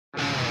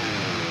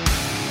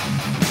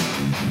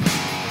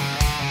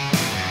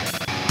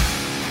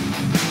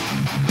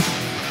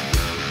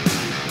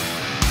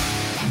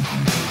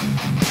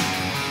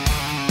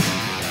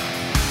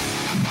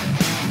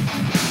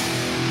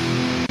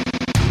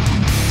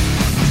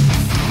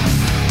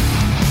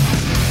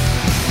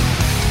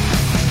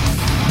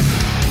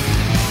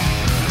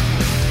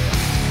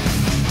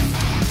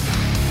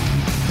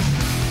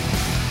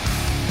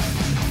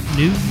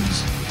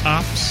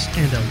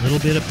and a little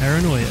bit of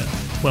paranoia.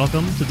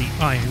 Welcome to the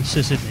Iron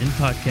Sysadmin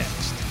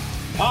Podcast.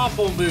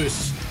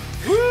 Pamplemousse.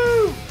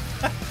 Woo!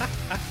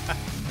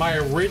 My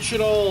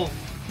original,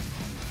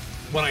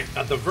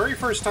 the very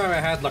first time I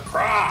had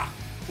LaCroix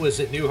was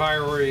at New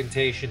Hire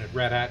Orientation at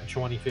Red Hat in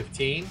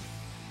 2015.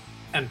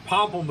 And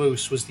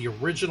Pamplemousse was the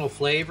original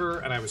flavor,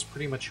 and I was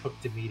pretty much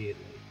hooked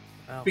immediately.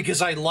 Wow.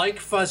 Because I like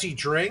fuzzy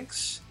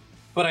drinks,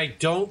 but I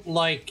don't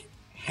like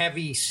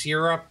heavy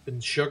syrup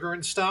and sugar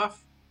and stuff.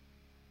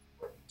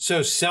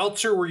 So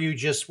seltzer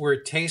where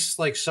it tastes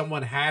like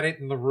someone had it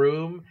in the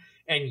room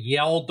and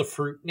yelled the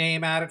fruit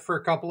name at it for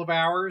a couple of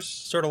hours.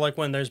 Sort of like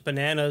when there's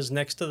bananas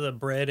next to the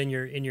bread in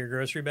your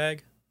grocery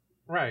bag.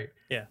 Right.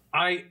 Yeah.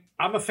 I'm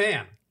a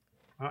fan.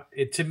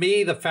 To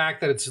me, the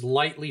fact that it's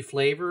lightly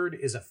flavored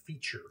is a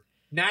feature.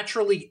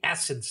 Naturally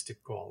essenced,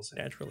 it calls it.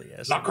 Naturally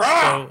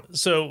essenced.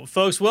 So,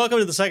 folks, welcome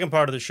to the second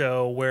part of the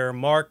show where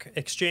Mark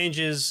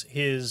exchanges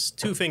his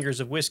 2 fingers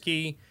of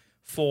whiskey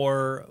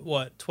for,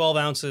 12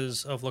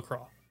 ounces of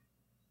LaCroix.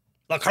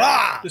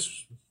 LaCroix!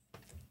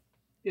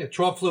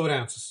 12 fluid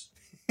ounces.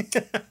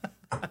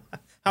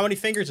 How many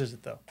fingers is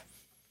it, though?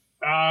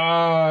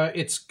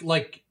 It's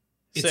like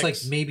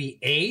 6. Maybe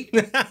 8.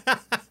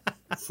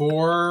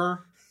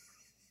 4.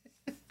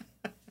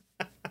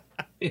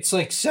 It's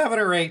like 7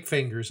 or 8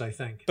 fingers, I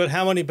think. But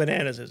how many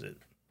bananas is it?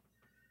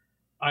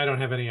 I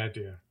don't have any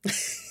idea.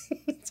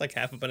 It's like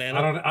half a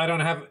banana. I don't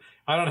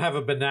have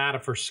a banana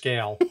for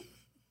scale.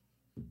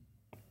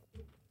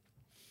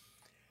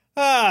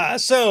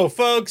 So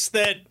folks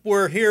that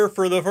were here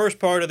for the first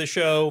part of the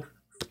show,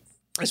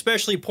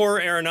 especially poor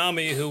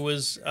Aranami, who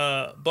was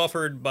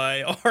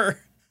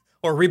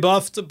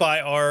rebuffed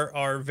by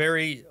our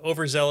very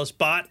overzealous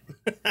bot.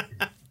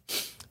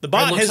 The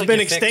bot has been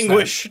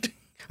extinguished.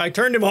 I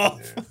turned him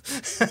off.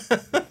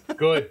 Yeah.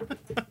 Good.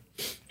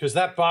 Because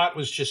that bot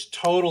was just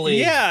totally...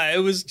 Yeah, it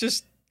was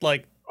just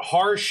like...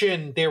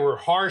 They were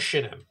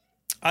harshing him.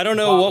 I don't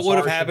know what would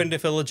have happened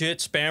if a legit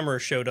spammer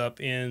showed up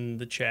in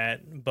the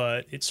chat,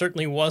 but it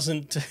certainly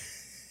wasn't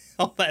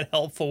all that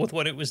helpful with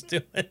what it was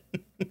doing.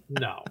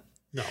 No,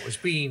 it was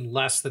being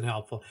less than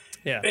helpful.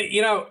 Yeah.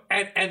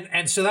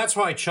 And so that's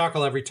why I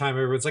chuckle every time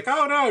everyone's like,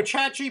 oh no,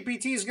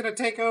 ChatGPT is going to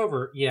take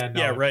over. Yeah,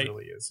 no, it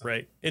really is.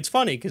 Right. It's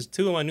funny because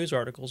 2 of my news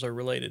articles are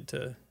related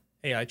to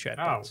AI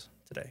chatbots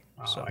today.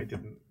 So I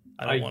didn't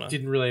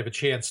really have a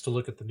chance to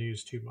look at the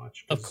news too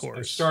much. Of course.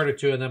 I started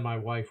to, and then my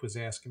wife was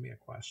asking me a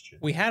question.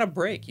 We had a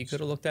break. You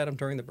could have looked at them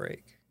during the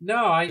break.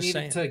 No, I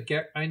needed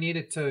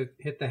to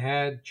hit the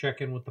head,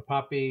 check in with the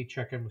puppy,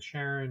 check in with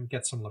Sharon,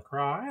 get some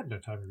LaCroix. I had no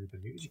time to read the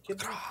news. You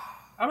kidding me?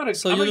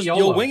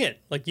 You'll wing it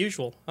like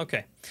usual.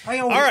 Okay.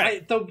 All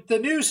right. The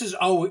news is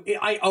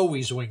I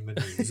always wing the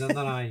news, and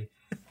then I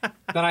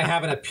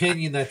have an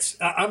opinion that's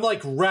I'm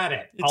like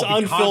Reddit. It's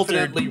I'll be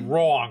confidently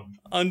wrong.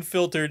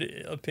 Unfiltered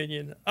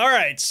opinion. All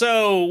right,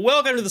 so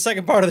welcome to the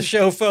second part of the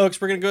show,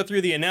 folks. We're going to go through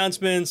the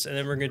announcements, and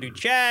then we're going to do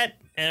chat,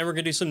 and then we're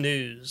going to do some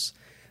news.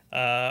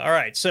 All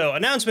right, so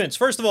announcements.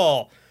 First of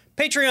all,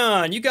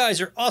 Patreon. You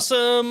guys are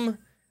awesome.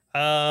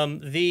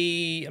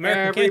 The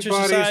American Cancer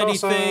Society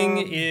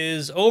thing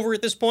is over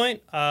at this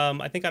point.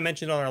 I think I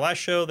mentioned on our last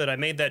show that I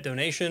made that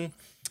donation,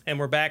 and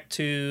we're back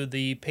to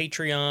the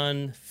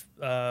Patreon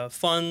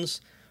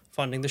funds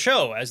funding the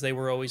show, as they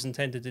were always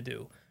intended to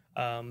do.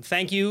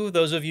 Thank you,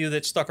 those of you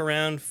that stuck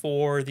around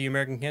for the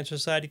American Cancer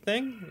Society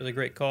thing. It was a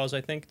great cause,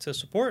 I think, to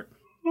support.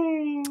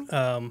 We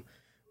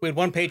had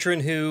one patron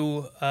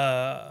who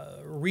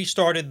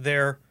restarted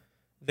their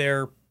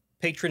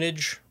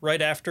patronage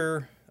right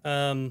after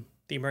the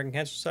American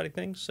Cancer Society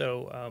thing.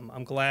 So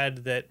I'm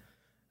glad that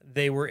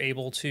they were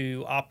able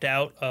to opt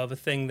out of a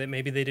thing that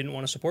maybe they didn't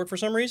want to support for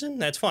some reason.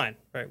 That's fine,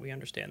 right? We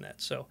understand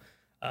that. So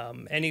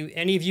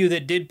any of you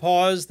that did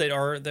pause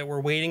that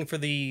were waiting for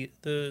the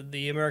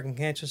American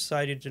Cancer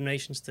Society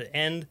donations to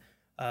end,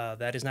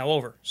 that is now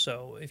over.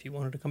 So if you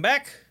wanted to come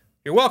back,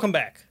 you're welcome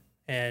back,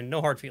 and no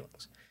hard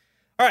feelings.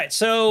 All right,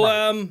 so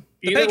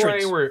the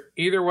patrons.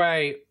 Either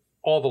way,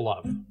 all the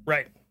love.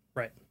 Right.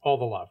 All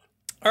the love.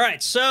 All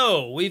right,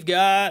 so we've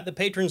got the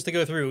patrons to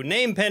go through.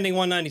 Name pending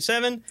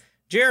 197,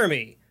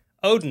 Jeremy,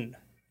 Odin,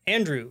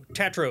 Andrew,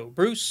 Tatro,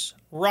 Bruce,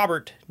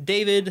 Robert,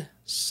 David,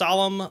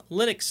 Solemn,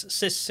 Linux,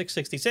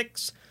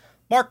 Sys666,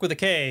 Mark with a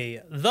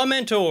K, The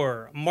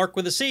Mentor, Mark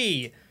with a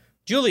C,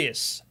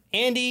 Julius,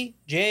 Andy,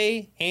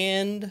 Jay,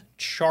 and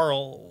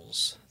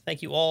Charles.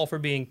 Thank you all for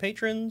being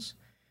patrons,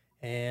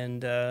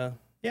 and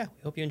we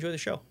hope you enjoy the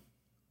show.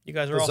 You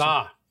guys are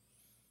awesome.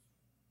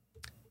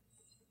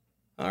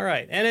 All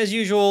right, and as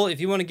usual, if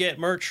you want to get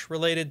merch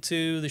related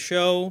to the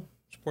show,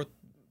 support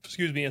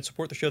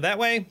the show that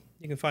way,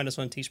 you can find us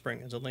on Teespring.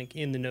 There's a link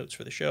in the notes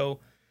for the show,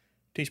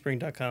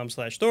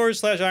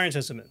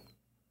 teespring.com/stores/IronSysadmin.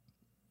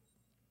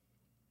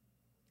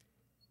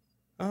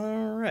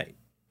 All right,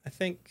 I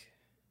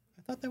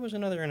thought there was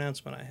another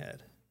announcement I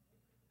had.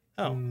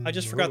 Oh, I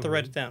just forgot to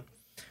write it down.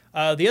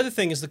 The other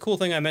thing is the cool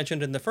thing I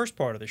mentioned in the first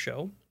part of the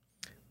show,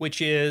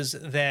 which is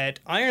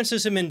that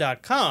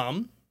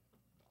IronSysadmin.com,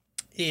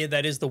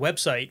 that is the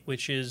website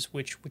which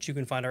you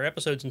can find our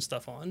episodes and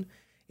stuff on,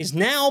 is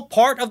now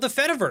part of the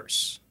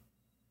Fediverse.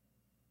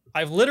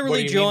 I've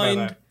literally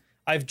joined.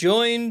 I've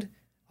joined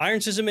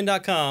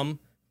IronSysMin.com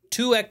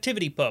to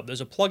ActivityPub.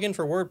 There's a plugin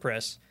for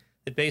WordPress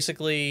that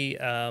basically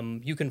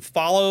you can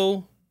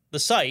follow the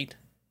site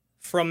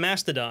from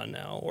Mastodon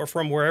now, or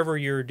from wherever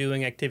you're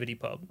doing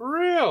ActivityPub.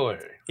 Really?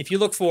 If you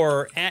look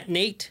for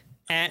 @Nate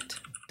at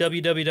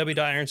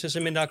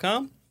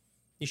www.ironsysadmin.com,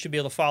 you should be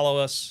able to follow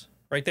us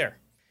right there.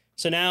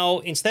 So now,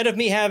 instead of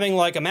me having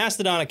like a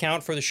Mastodon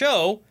account for the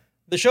show's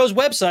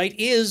website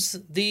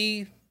is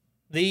the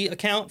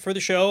account for the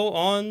show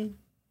on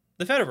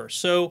the Fediverse.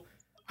 So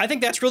I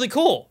think that's really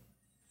cool.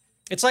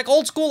 It's like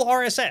old school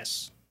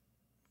RSS.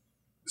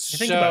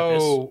 Think about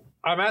this.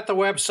 I'm at the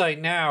website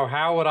now.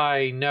 How would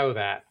I know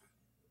that?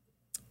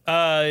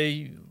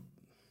 I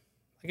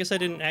guess I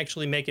didn't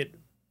actually make it.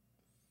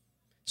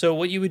 So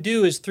what you would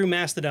do is through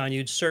Mastodon,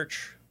 you'd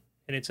search,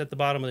 and it's at the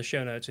bottom of the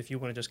show notes if you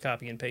want to just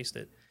copy and paste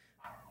it.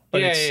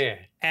 But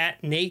it's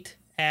 @Nate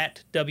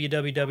at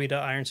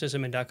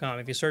www.ironsysadmin.com.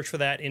 If you search for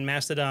that in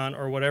Mastodon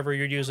or whatever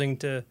you're using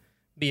to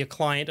be a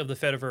client of the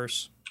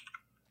Fediverse,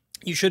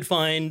 you should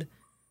find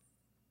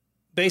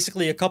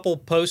basically a couple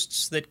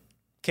posts that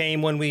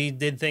came when we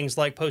did things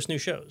like post new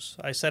shows.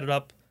 I set it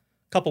up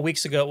a couple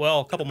months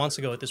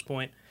ago at this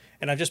point,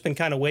 and I've just been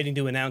kind of waiting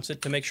to announce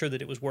it to make sure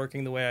that it was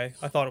working the way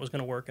I thought it was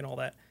going to work and all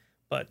that.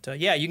 But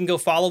yeah, you can go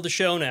follow the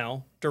show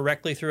now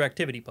directly through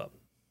ActivityPub.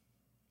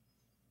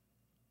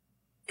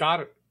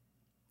 Got it.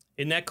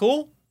 Isn't that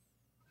cool?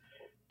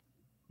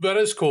 That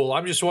is cool.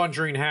 I'm just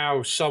wondering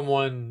how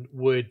someone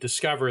would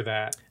discover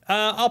that.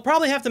 I'll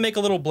probably have to make a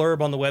little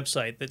blurb on the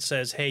website that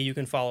says, hey, you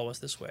can follow us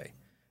this way.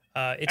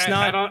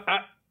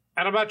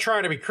 I'm not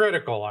trying to be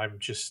critical. I'm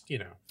just,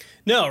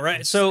 No,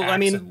 right. So, I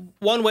mean,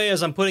 one way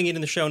is I'm putting it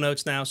in the show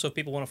notes now, so if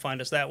people want to find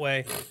us that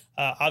way.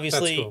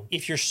 Obviously, cool.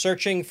 If you're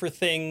searching for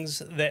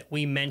things that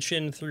we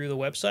mentioned through the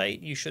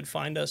website, you should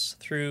find us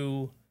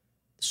through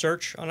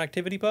search on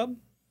ActivityPub.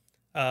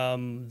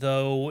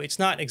 Though it's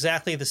not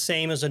exactly the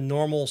same as a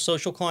normal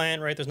social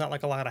client, right? There's not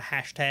like a lot of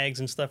hashtags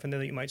and stuff in there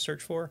that you might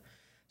search for.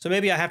 So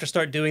maybe I have to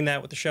start doing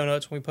that with the show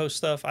notes when we post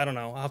stuff. I don't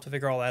know. I'll have to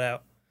figure all that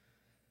out.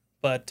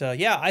 But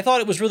yeah, I thought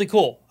it was really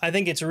cool. I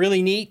think it's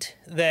really neat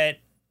that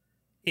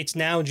it's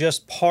now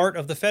just part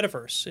of the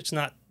Fediverse.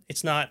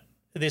 It's not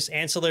this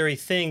ancillary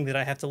thing that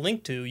I have to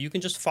link to. You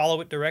can just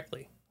follow it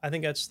directly. I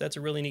think that's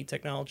a really neat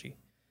technology.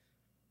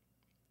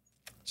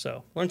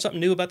 So learn something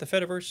new about the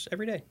Fediverse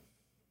every day.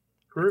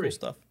 Groovy. Cool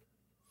stuff.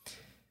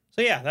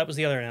 So yeah, that was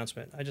the other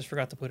announcement. I just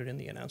forgot to put it in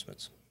the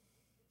announcements.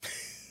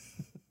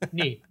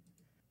 Neat.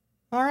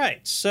 All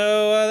right,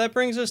 so that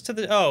brings us to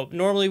the... Oh,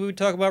 normally we would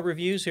talk about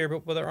reviews here,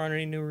 but there aren't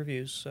any new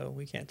reviews, so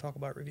we can't talk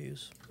about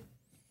reviews.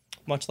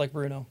 Much like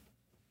Bruno.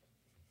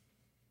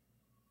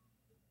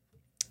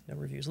 No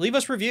reviews. Leave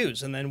us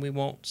reviews, and then we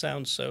won't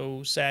sound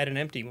so sad and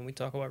empty when we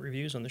talk about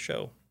reviews on the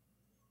show.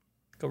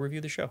 Go review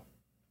the show.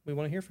 We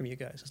want to hear from you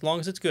guys, as long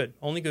as it's good.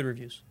 Only good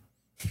reviews.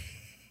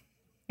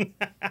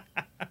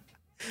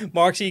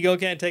 Mark's ego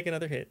can't take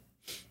another hit.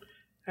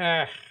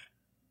 I'll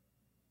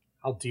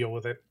deal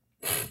with it.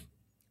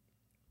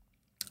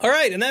 All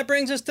right, and that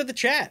brings us to the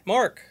chat.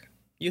 Mark,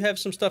 you have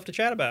some stuff to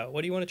chat about. What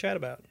do you want to chat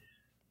about?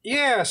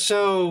 Yeah,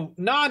 so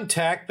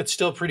non-tech, but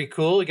still pretty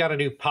cool. We got a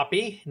new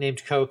puppy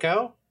named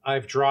Coco.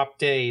 I've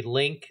dropped a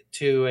link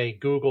to a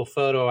Google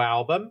photo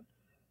album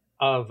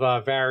of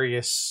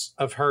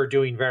her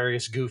doing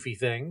various goofy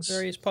things.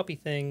 Various puppy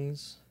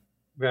things.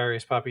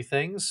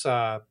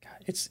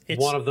 It's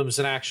one of them's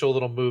an actual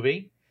little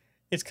movie.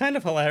 It's kind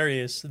of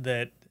hilarious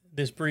that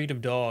this breed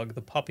of dog,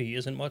 the puppy,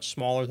 isn't much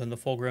smaller than the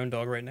full-grown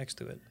dog right next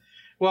to it.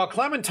 Well,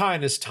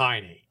 Clementine is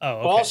tiny. Oh,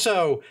 okay.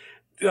 Also,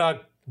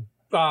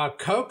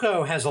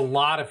 Coco has a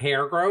lot of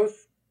hair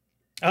growth.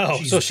 Oh,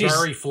 she's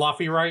very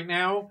fluffy right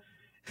now.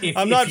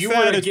 I'm not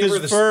fat, it's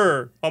this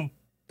fur. I'm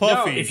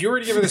puffy. No, if you were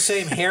to give her the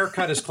same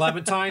haircut as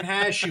Clementine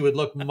has, she would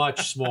look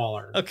much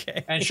smaller.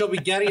 Okay. And she'll be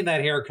getting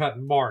that haircut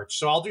in March.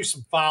 So I'll do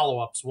some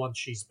follow-ups once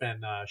she's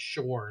been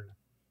shorn.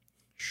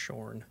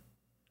 Shorn.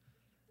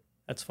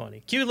 That's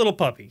funny. Cute little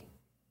puppy.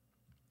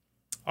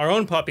 Our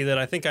own puppy that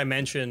I think I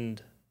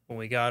mentioned when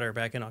we got her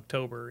back in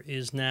October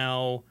is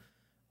now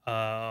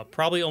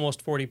probably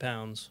almost 40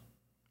 pounds.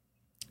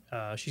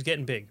 She's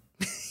getting big.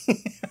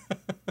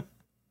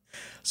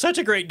 Such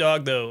a great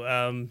dog,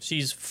 though.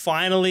 She's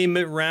finally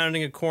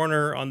rounding a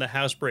corner on the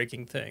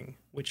housebreaking thing,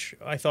 which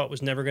I thought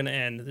was never going to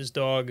end. This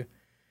dog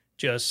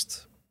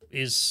just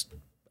is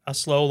a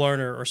slow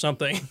learner or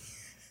something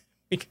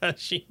because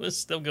she was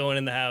still going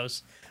in the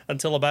house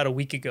until about a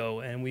week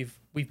ago, and we've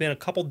been a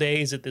couple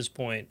days at this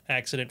point,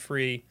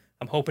 accident-free.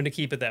 I'm hoping to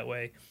keep it that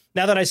way.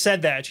 Now that I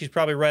said that, she's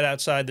probably right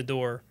outside the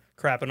door,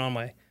 crapping on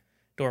my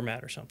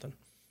doormat or something.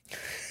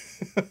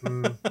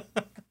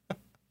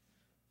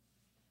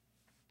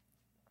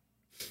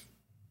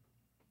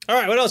 All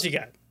right, what else you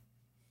got?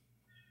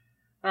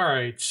 All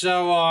right,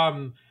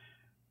 so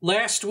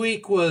last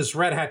week was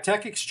Red Hat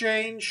Tech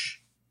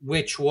Exchange,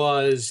 which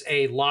was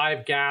a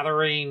live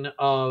gathering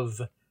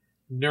of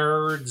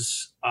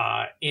nerds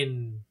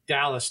in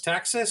Dallas,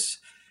 Texas.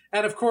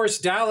 And of course,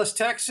 Dallas,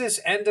 Texas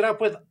ended up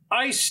with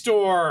ice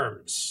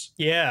storms.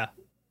 Yeah.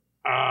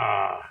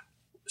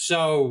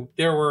 So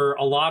there were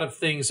a lot of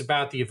things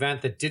about the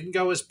event that didn't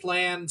go as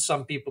planned.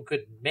 Some people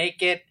couldn't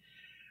make it.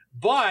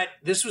 But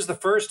this was the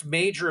first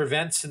major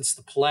event since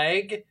the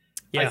plague.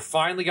 Yeah. I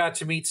finally got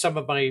to meet some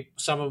of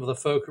the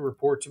folk who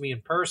report to me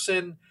in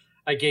person.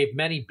 I gave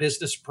many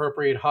business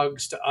appropriate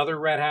hugs to other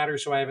Red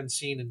Hatters who I haven't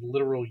seen in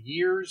literal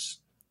years.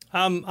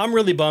 I'm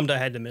really bummed I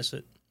had to miss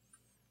it.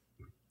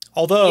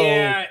 Although,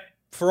 Yeah.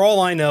 for all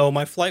I know,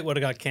 my flight would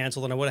have got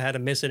canceled and I would have had to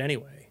miss it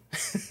anyway.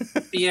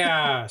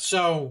 Yeah.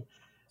 So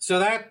all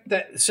that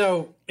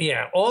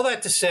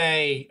to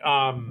say,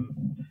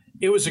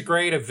 it was a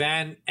great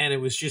event, and it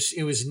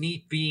was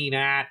neat being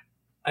at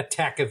a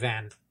tech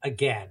event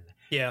again.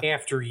 Yeah.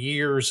 After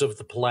years of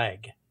the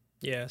plague.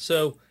 Yeah.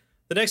 So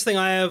the next thing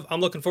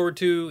I'm looking forward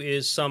to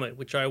is Summit,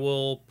 which I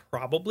will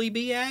probably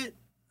be at.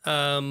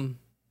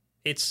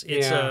 It's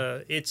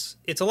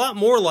a lot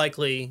more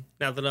likely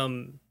now that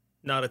I'm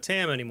not a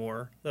TAM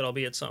anymore that I'll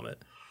be at Summit,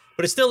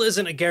 but it still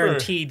isn't a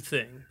guaranteed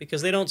thing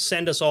because they don't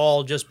send us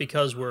all just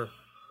because we're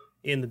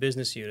in the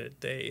business unit.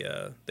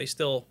 They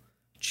still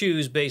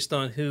choose based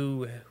on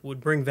who would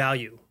bring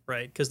value,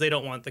 right? Because they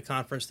don't want the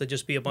conference to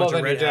just be a bunch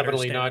of Red Hatters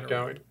definitely standing not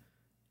going. around.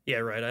 Yeah,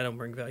 right. I don't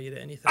bring value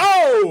to anything.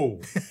 Oh,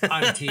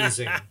 I'm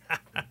teasing.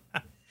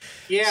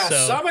 Yeah,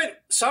 So-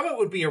 Summit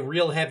would be a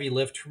real heavy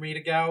lift for me to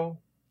go.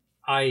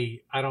 I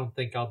don't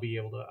think I'll be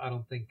able to. I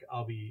don't think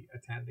I'll be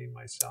attending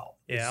myself.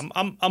 Yeah,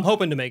 I'm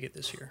hoping to make it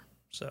this year,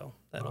 so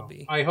that'll Well,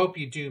 be I hope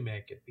you do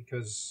make it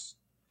because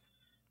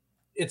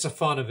it's a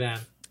fun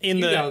event. in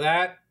You the know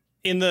that.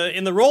 in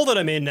the role that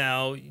I'm in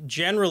now.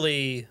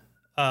 Generally,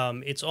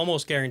 it's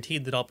almost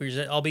guaranteed that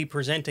I'll be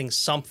presenting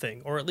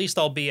something, or at least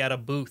I'll be at a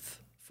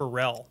booth for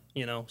REL.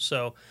 You know,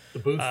 so The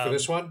booth for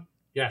this one?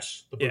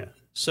 Yes, the booth. yeah.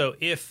 So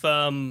if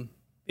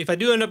I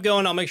do end up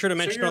going, I'll make sure to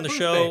mention it you're on the a booth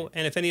show. babe.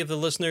 And if any of the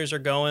listeners are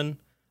going,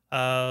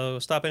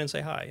 stop in and say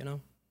hi. You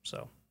know,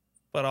 so.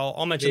 But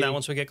I'll mention that Maybe.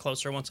 once we get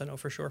closer. Once I know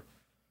for sure.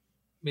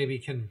 Maybe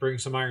you can bring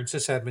some Iron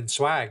Sis admin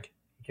swag.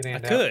 You can I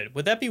hand out. could.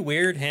 Would that be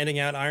weird handing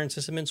out Iron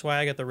Sysadmin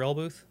swag at the REL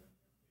booth?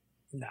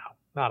 No,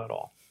 not at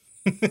all.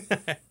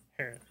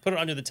 Here, put it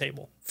under the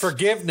table.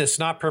 Forgiveness,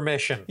 not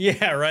permission.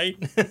 Yeah, right.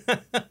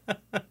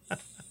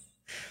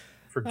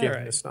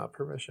 Forgiveness, not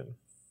permission.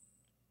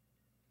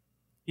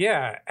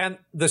 Yeah, and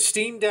the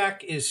Steam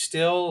Deck is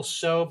still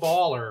so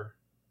baller.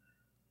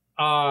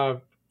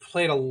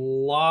 Played a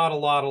lot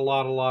of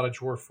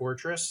Dwarf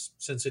Fortress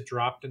since it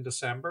dropped in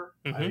December.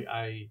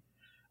 Mhm.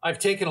 I've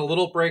taken a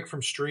little break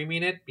from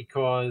streaming it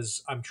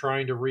because I'm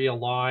trying to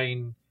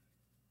realign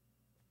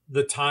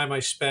the time I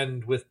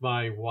spend with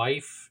my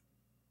wife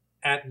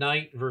at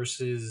night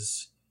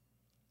versus,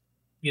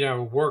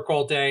 work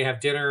all day,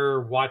 have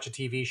dinner, watch a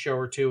TV show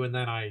or two, and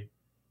then I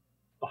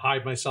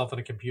hide myself in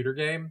a computer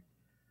game.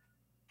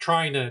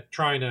 Trying to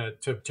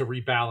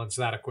rebalance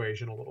that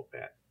equation a little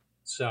bit.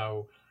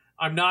 So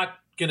I'm not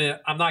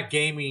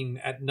gaming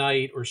at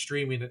night or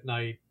streaming at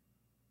night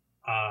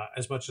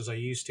as much as I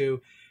used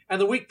to. And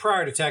the week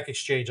prior to Tech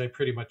Exchange, I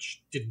pretty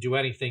much didn't do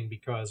anything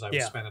because I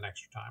was spending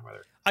extra time with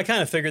her. I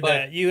kind of figured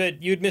that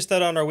you'd missed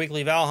out on our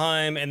weekly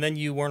Valheim, and then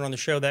you weren't on the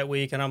show that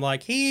week. And I'm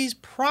like, he's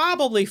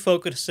probably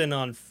focusing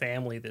on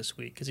family this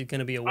week because he's going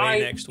to be away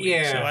next week.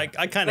 Yeah, so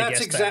I kind of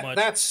guessed that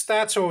much.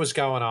 That's what was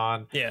going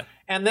on. Yeah.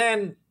 And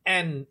then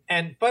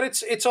but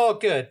it's all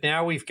good.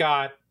 Now we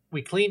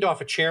cleaned off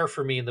a chair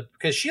for me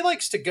because she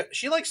likes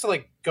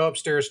to go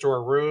upstairs to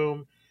her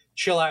room,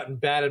 chill out in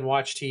bed and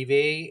watch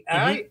TV.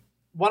 And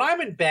when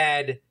I'm in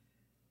bed,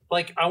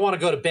 I want to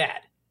go to bed.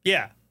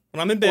 Yeah.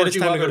 When I'm in bed, Or it's do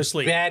time to go other to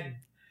sleep. Bed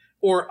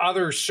or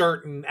other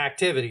certain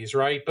activities,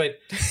 right? But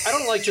I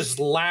don't like just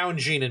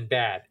lounging in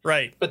bed.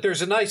 Right. But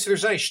there's a nice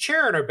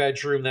chair in our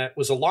bedroom that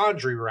was a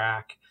laundry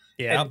rack.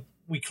 Yeah. And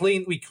we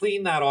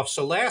cleaned that off.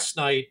 So last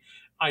night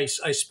I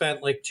spent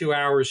 2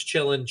 hours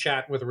chilling,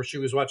 chatting with her. She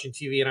was watching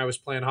TV and I was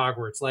playing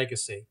Hogwarts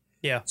Legacy.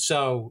 Yeah.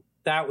 So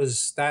that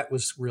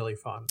was really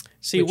fun.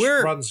 See, which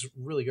runs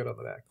really good on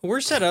the deck.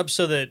 We're set up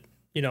so that,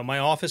 my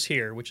office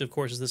here, which of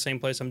course is the same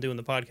place I'm doing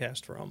the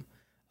podcast from,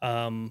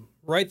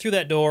 right through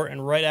that door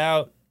and right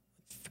out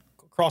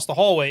across the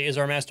hallway is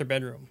our master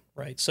bedroom,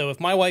 right? So if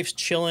my wife's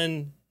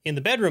chilling in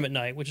the bedroom at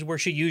night, which is where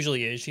she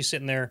usually is, she's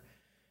sitting there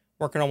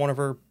working on one of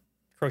her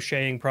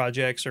crocheting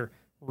projects or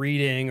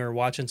reading or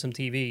watching some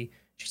TV.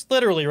 She's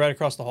literally right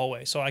across the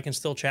hallway, so I can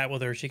still chat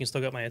with her. She can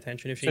still get my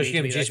attention if she needs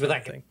me. That kind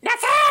of thing.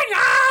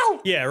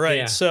 Nathaniel! Yeah, right.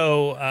 Yeah.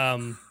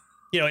 So,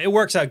 it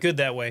works out good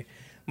that way.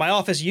 My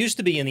office used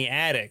to be in the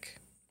attic,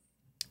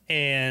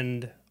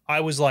 and I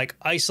was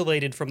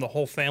isolated from the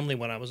whole family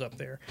when I was up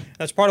there.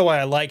 That's part of why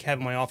I like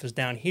having my office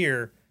down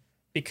here,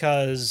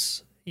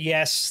 because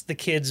yes, the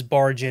kids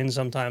barge in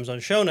sometimes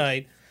on show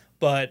night,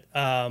 but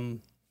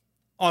on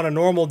a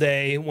normal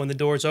day when the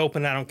door's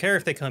open, I don't care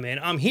if they come in.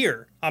 I'm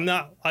here. I'm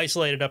not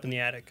isolated up in the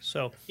attic.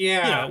 So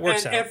Yeah, it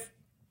works and out.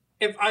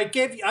 If I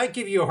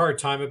give you a hard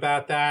time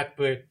about that,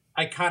 but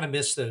I kind of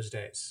miss those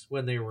days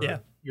when they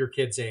were your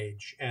kid's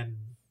age and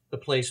the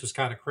place was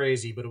kind of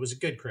crazy, but it was a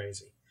good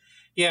crazy.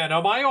 Yeah,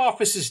 no, my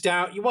office is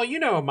down. Well, you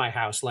know my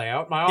house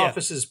layout. My Yeah.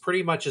 office is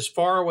pretty much as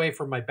far away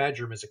from my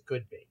bedroom as it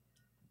could be.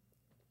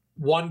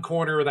 One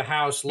corner of the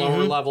house,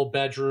 lower level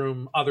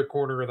bedroom, other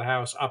corner of the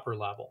house, upper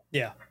level.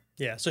 Yeah.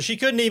 Yeah. So she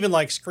couldn't even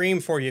like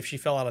scream for you if she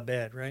fell out of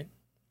bed, right?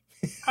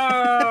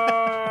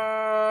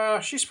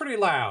 She's pretty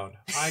loud.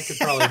 I could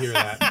probably hear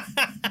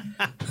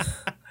that.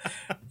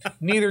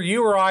 Neither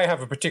you or I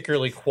have a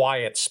particularly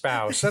quiet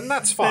spouse, and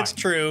that's fine. That's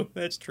true.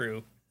 That's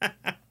true.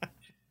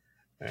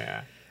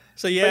 Yeah.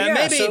 So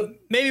yeah, yeah,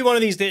 maybe one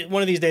of these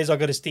days I'll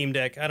go to Steam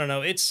Deck. I don't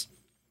know. It's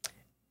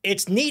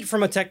neat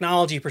from a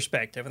technology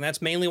perspective, and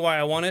that's mainly why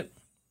I want it.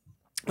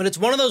 But it's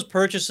one of those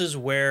purchases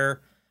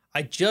where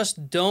I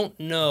just don't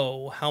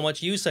know how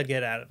much use I'd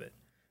get out of it.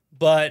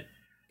 But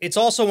it's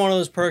also one of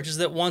those purchases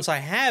that once I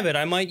have it,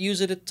 I might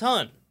use it a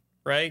ton,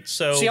 right?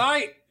 So see,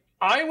 I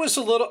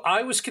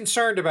was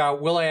concerned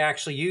about, will I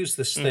actually use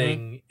this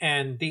thing?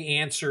 And the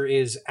answer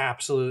is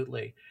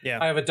absolutely. Yeah.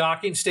 I have a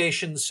docking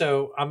station,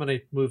 so I'm going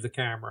to move the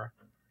camera.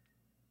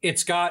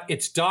 It's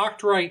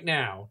docked right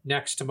now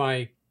next to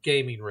my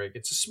gaming rig.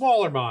 It's a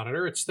smaller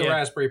monitor. It's the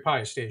Raspberry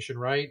Pi station,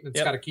 right? And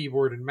it's got a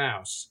keyboard and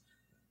mouse.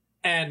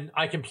 And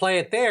I can play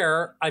it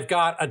there. I've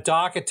got a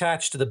dock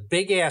attached to the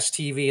big-ass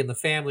TV in the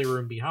family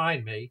room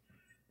behind me.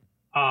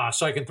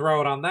 So I can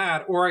throw it on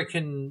that, or I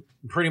can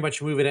pretty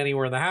much move it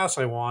anywhere in the house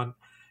I want.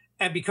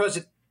 And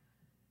because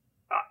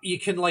you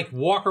can like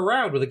walk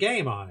around with a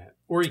game on it,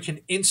 or you can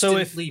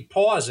instantly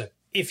pause it.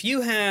 If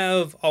you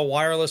have a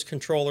wireless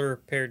controller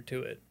paired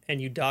to it and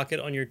you dock it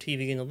on your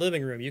TV in the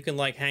living room, you can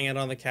like hang out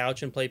on the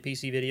couch and play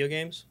PC video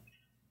games.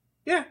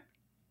 Yeah.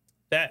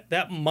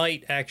 That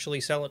might actually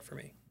sell it for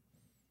me.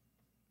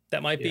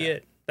 That might be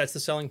it. That's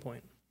the selling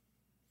point.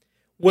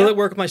 Will it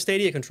work with my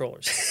Stadia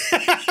controllers?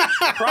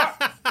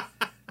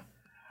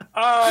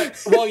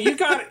 Well, you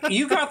got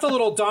the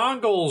little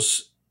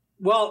dongles.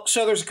 Well,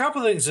 so there's a couple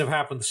of things that have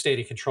happened with the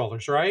Stadia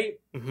controllers, right?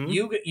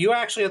 You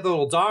actually have the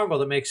little dongle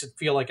that makes it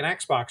feel like an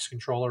Xbox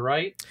controller,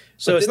 right?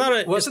 So it's not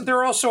a. Wasn't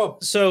there also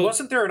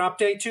wasn't there an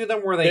update to them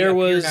where they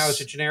appear now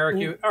as a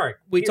generic? All right,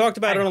 we talked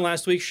about it on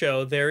last week's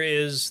show.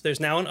 There's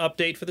now an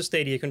update for the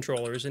Stadia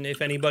controllers, and if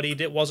anybody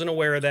wasn't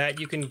aware of that,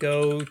 you can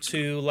go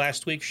to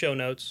last week's show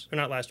notes, or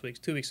not last week's,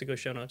 2 weeks ago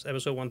show notes,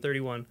 episode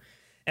 131,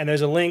 and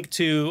there's a link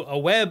to a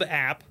web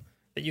app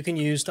that you can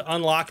use to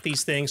unlock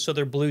these things so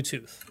they're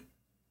Bluetooth.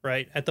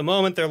 Right at the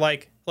moment, they're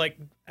like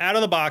out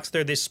of the box.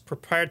 They're this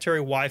proprietary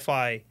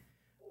Wi-Fi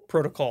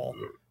protocol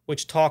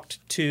which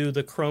talked to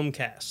the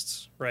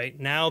Chromecasts. Right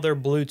now, they're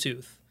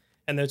Bluetooth,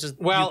 and there's just,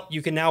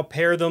 you can now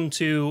pair them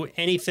to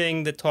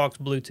anything that talks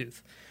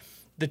Bluetooth.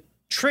 The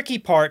tricky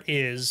part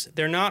is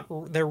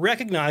they're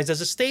recognized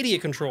as a Stadia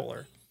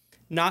controller.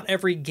 Not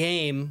every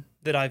game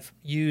that I've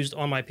used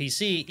on my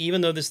PC,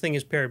 even though this thing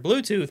is paired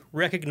Bluetooth,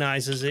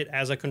 recognizes it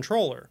as a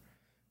controller.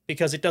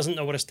 Because it doesn't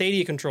know what a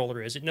Stadia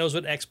controller is. It knows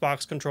what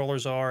Xbox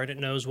controllers are, and it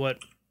knows what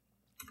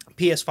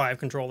PS5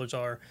 controllers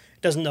are.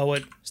 It doesn't know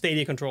what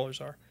Stadia controllers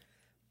are.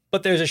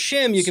 But there's a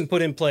shim you can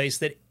put in place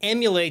that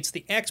emulates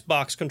the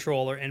Xbox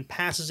controller and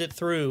passes it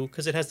through,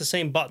 because it has the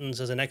same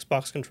buttons as an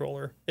Xbox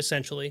controller,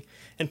 essentially,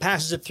 and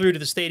passes it through to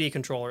the Stadia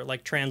controller,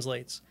 like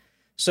translates.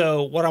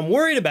 So what I'm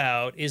worried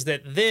about is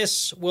that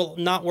this will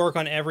not work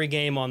on every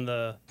game on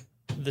the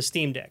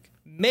Steam Deck.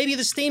 Maybe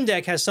the Steam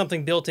Deck has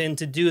something built in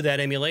to do that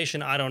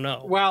emulation. I don't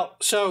know. Well,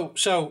 so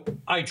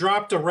I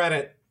dropped a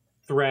Reddit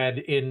thread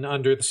in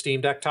under the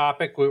Steam Deck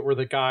topic where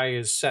the guy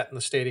is setting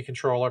the Stadia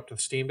controller up to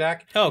the Steam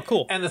Deck. Oh,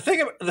 cool. And the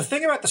thing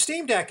about the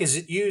Steam Deck is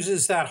it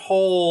uses that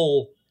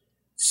whole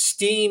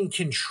Steam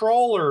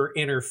controller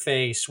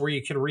interface where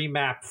you can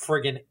remap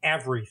friggin'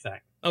 everything.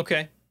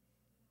 Okay.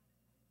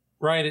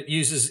 Right? It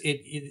uses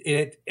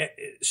it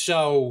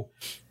so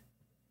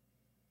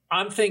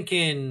I'm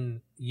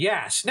thinking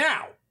yes.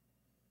 Now,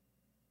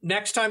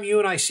 next time you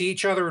and I see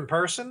each other in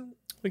person,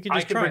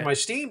 I can bring my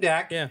Steam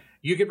Deck. Yeah.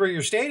 You can bring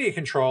your Stadia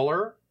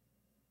controller,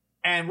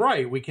 and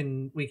we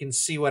can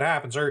see what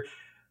happens. Or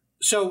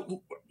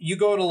so you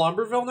go to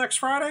Lumberville next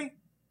Friday?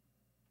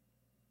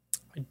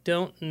 I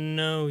don't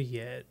know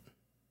yet.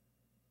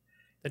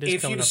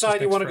 If you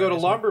decide you want to go to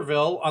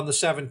Lumberville on the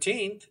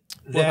 17th,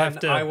 then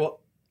I will.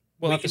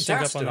 We can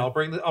test it. I'll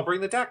bring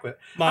the deck with.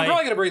 I'm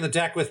probably going to bring the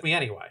deck with me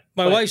anyway.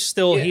 My wife's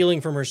still healing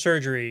from her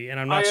surgery, and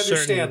I'm not certain.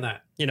 I understand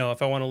that.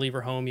 If I want to leave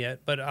her home yet,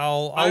 but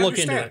I'll look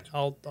into it.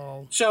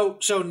 I'll.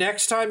 So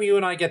next time you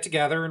and I get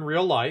together in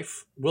real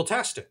life, we'll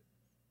test it.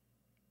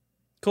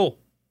 Cool.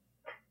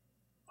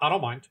 I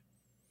don't mind.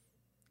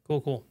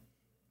 Cool.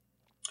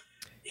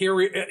 Here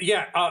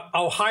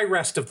a high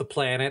rest of the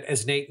planet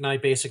as Nate and I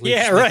basically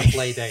just make a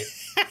play date.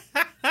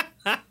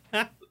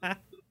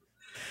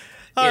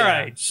 All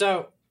right.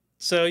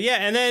 So yeah,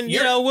 and then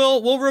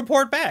we'll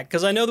report back,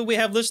 because I know that we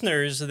have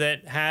listeners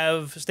that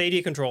have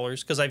Stadia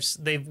controllers, because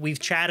we've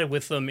chatted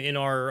with them in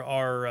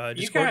our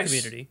Discord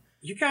community.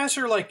 You guys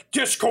are like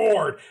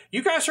Discord.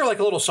 You guys are like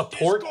a little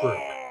support group.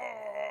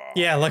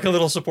 Yeah, like a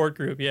little support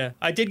group. Yeah,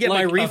 I did get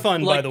my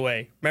refund, by the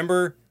way.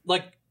 Remember,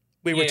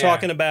 we were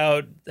talking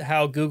about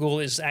how Google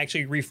is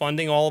actually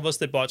refunding all of us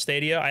that bought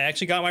Stadia. I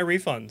actually got my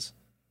refunds.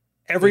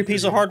 every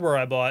piece of hardware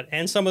I bought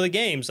and some of the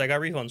games I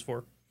got refunds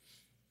for.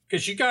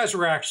 Because you guys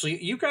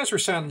were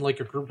sounding like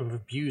a group of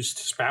abused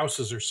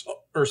spouses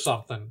or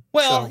something.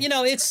 Well, So- you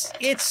know, it's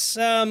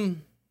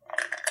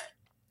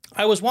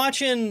I was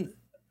watching,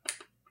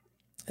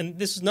 and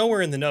this is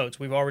nowhere in the notes.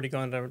 We've already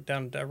gone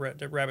down the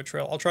rabbit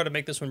trail. I'll try to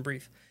make this one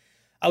brief.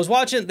 I was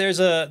watching. There's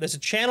a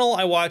channel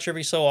I watch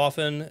every so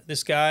often.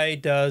 This guy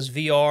does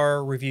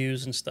VR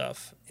reviews and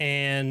stuff,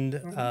 and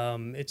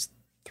it's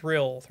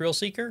Thrill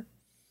Seeker.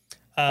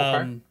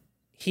 Okay.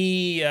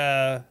 He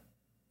had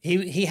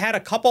a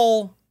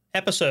couple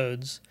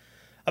episodes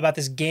about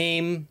this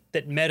game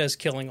that Meta's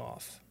killing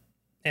off.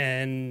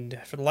 And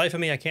for the life of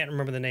me, I can't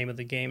remember the name of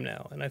the game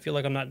now, and I feel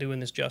like I'm not doing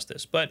this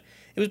justice. But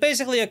it was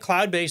basically a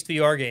cloud-based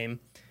VR game.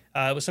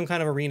 It was some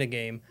kind of arena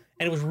game,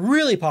 and it was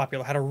really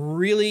popular, had a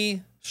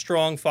really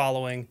strong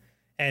following,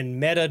 and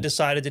Meta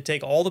decided to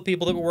take all the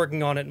people that were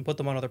working on it and put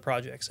them on other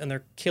projects, and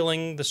they're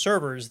killing the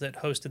servers that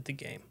hosted the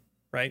game,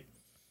 right?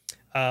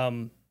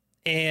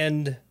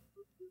 And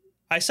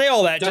I say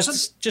all that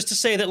just to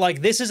say that,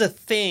 like, this is a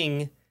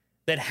thing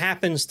that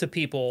happens to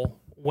people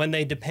when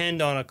they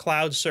depend on a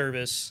cloud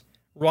service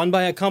run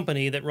by a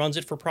company that runs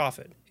it for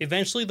profit.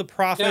 Eventually, the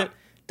profit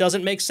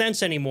doesn't make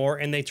sense anymore,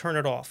 and they turn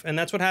it off. And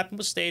that's what happened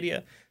with Stadia.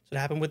 That's what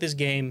happened with this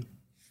game.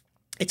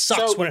 It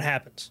sucks when it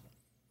happens.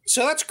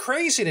 So that's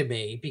crazy to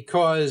me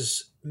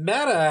because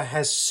Meta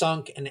has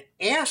sunk an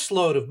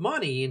assload of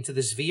money into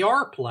this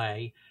VR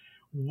play.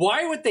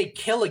 Why would they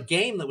kill a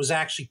game that was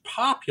actually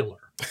popular?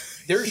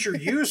 There's your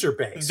user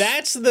base.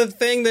 That's the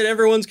thing that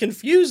everyone's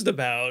confused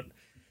about.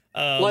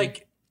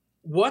 Like,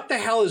 what the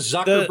hell is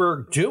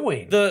Zuckerberg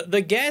doing?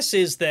 The guess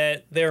is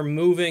that they're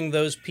moving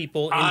those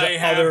people into I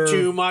have other...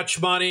 too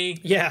much money.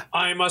 Yeah.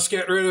 I must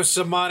get rid of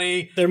some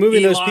money. They're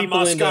moving Elon those people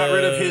Musk into... got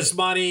rid of his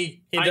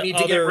money. I into need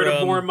to get other, rid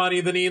of more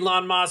money than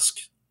Elon Musk.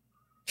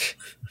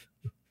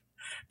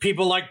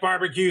 People like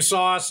barbecue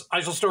sauce.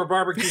 I shall store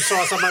barbecue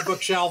sauce on my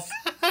bookshelf.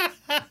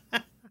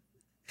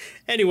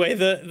 Anyway,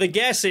 the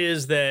guess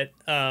is that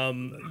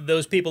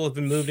those people have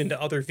been moved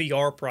into other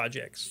VR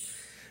projects,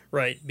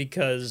 right?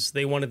 Because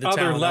they wanted the Other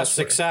talent less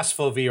elsewhere.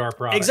 successful VR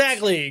products.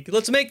 Exactly.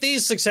 Let's make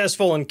these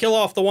successful and kill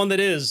off the one that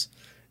is.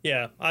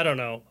 Yeah, I don't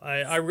know.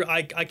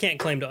 I can't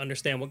claim to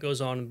understand what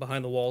goes on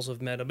behind the walls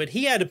of Meta, but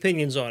he had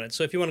opinions on it.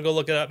 So if you want to go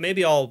look it up,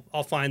 maybe I'll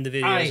find the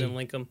videos and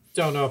link them.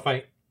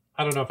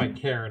 I don't know if I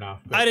care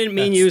enough. I didn't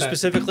mean you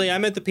specifically. I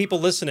meant the people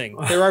listening.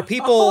 There are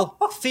people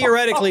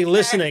theoretically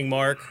listening,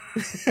 Mark.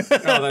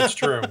 Oh, that's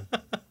true.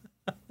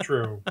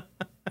 True.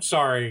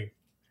 Sorry.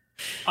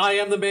 I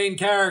am the main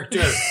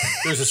character.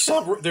 There's a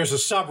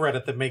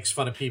subreddit that makes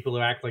fun of people who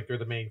act like they're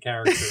the main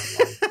character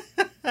in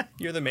life.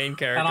 You're the main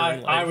character.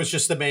 And in I life. was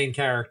just the main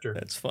character.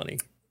 That's funny.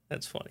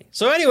 That's funny.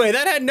 So anyway,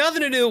 that had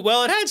nothing to do.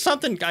 Well, it had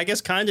something, I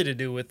guess, kind of to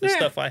do with the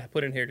stuff I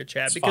put in here to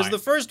chat, because the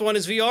first one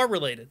is VR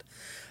related.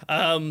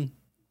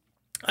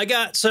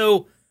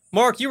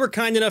 Mark, you were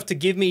kind enough to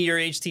give me your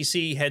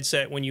HTC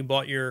headset when you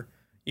bought your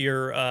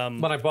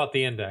when I bought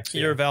the Index,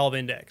 your Valve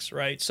Index,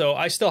 right? So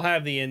I still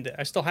have the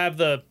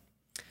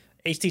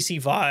HTC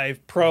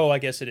Vive Pro, I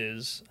guess it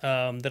is,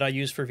 that I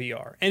use for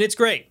VR, and it's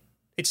great.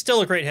 It's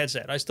still a great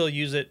headset. I still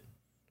use it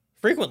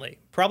frequently,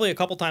 probably a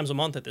couple times a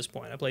month at this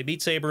point. I play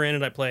Beat Saber in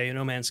it. I play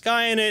No Man's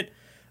Sky in it.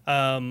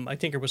 I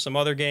tinker with some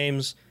other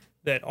games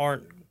that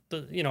aren't,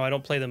 I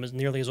don't play them as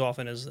nearly as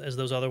often as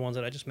those other ones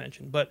that I just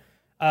mentioned. But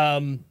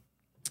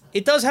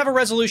it does have a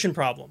resolution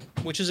problem,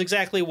 which is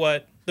exactly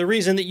the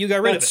reason that you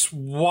got rid of it. That's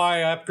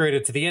why I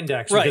upgraded to the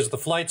Index, because the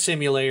flight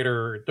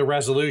simulator, the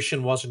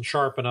resolution wasn't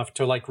sharp enough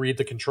to read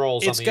the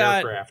controls on the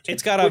aircraft.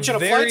 Which in a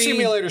flight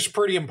simulator is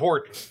pretty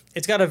important.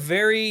 It's got a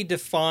very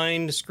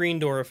defined screen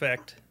door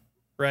effect,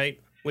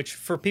 right? Which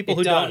for people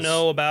who don't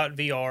know about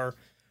VR,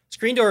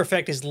 screen door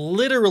effect is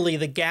literally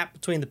the gap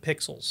between the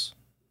pixels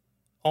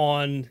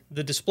on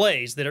the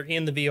displays that are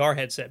in the VR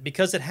headset,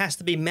 because it has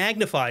to be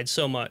magnified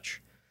so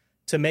much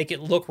to make it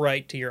look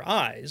right to your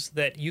eyes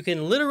that you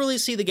can literally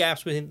see the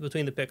gaps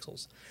between the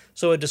pixels.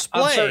 So a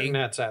display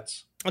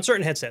on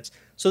certain headsets.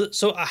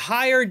 So a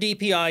higher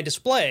DPI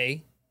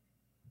display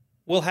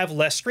will have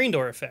less screen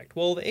door effect.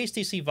 Well, the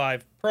HTC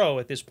Vive Pro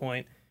at this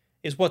point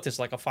is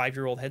like a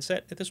 5-year-old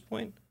headset at this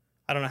point.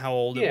 I don't know how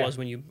old it was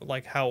when you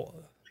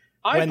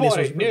I bought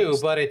it new,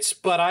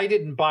 but I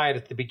didn't buy it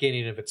at the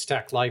beginning of its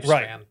tech lifespan.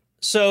 Right.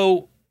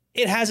 So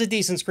it has a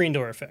decent screen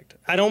door effect.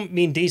 I don't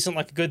mean decent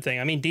like a good thing.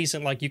 I mean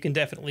decent like you can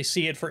definitely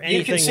see it for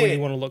anything when you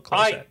want to look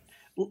close at.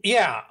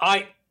 Yeah,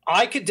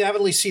 I could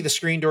definitely see the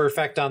screen door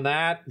effect on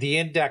that. The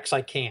Index,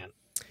 I can't.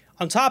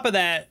 On top of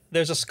that,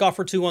 there's a scuff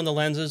or two on the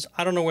lenses.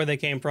 I don't know where they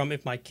came from,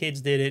 if my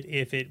kids did it,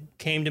 if it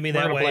came to me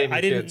that way. I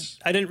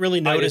didn't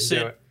really notice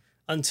it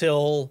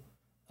until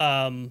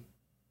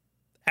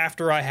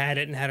after I had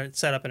it and had it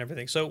set up and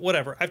everything. So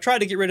whatever. I've tried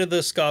to get rid of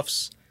the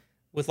scuffs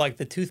with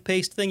the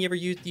toothpaste thing. You ever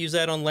use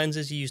that on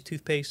lenses? You use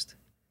toothpaste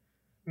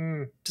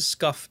to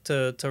scuff,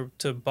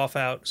 to buff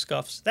out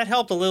scuffs. That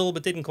helped a little,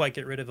 but didn't quite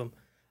get rid of them.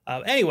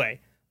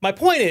 Anyway, my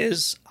point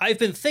is, I've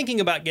been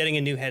thinking about getting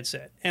a new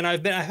headset, and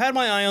I've had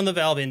my eye on the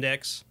Valve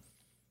Index,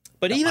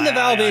 But even the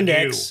Valve I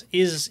Index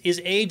is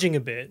aging a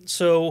bit.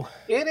 So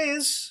it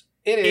is.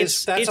 It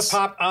is. That's a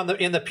pop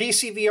in the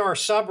PCVR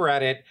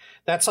subreddit.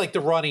 That's like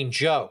the running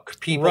joke.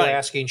 People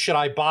asking, "Should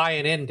I buy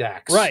an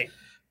Index?" Right.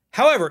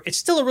 However, it's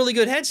still a really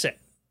good headset.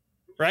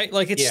 Right?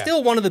 Like it's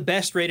still one of the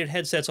best rated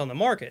headsets on the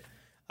market.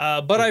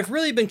 But I've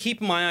really been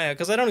keeping my eye out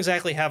because I don't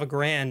exactly have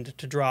 $1,000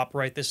 to drop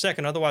right this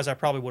second. Otherwise, I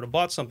probably would have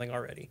bought something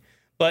already.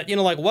 But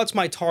like, what's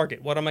my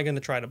target? What am I going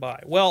to try to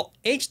buy? Well,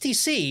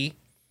 HTC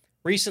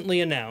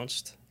recently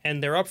announced,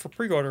 and they're up for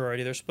pre-order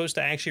already. They're supposed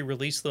to actually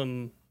release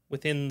them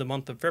within the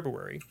month of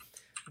February.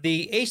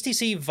 The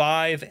HTC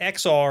Vive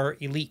XR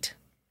Elite.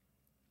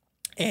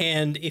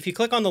 And if you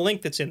click on the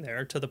link that's in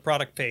there to the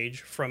product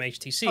page from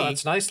HTC,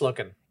 that's nice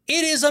looking.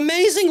 It is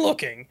amazing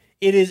looking.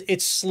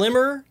 It's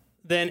slimmer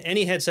than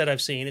any headset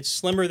I've seen. It's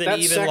slimmer than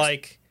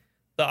like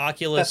the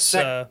Oculus.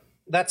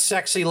 That's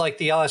sexy like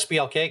the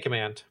LSBLK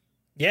command.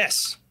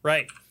 Yes,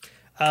 right.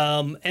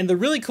 And the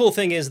really cool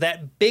thing is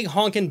that big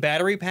honking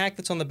battery pack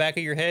that's on the back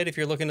of your head, if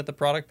you're looking at the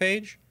product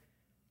page,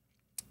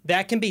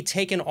 that can be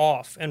taken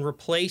off and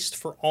replaced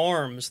for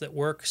arms that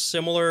work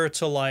similar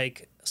to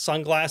like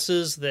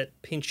sunglasses that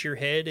pinch your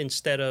head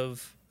instead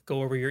of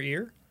go over your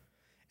ear.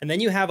 And then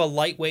you have a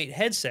lightweight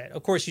headset.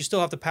 Of course, you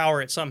still have to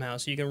power it somehow,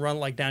 so you can run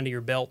like down to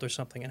your belt or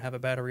something and have a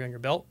battery on your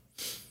belt.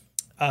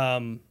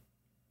 It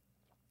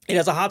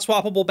has a hot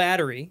swappable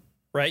battery,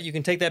 right? You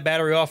can take that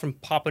battery off and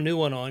pop a new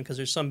one on because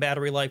there's some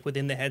battery life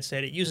within the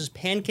headset. It uses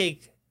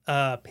pancake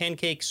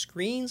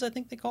screens, I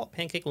think they call it,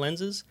 pancake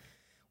lenses,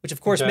 which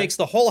of course makes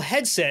the whole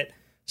headset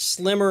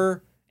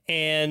slimmer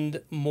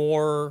and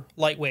more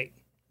lightweight,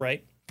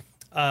 right?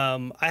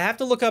 I have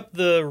to look up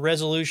the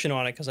resolution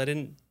on it because I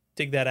didn't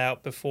dig that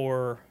out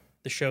before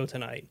the show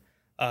tonight.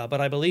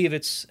 But I believe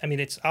it's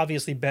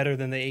obviously better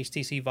than the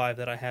HTC Vive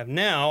that I have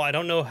now. I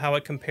don't know how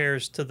it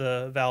compares to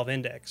the Valve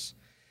Index.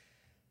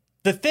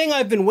 The thing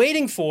I've been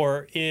waiting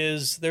for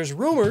is there's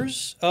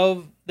rumors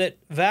that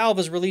Valve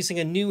is releasing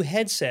a new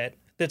headset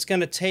that's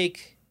going to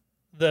take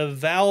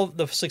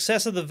the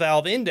success of the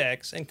Valve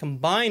Index and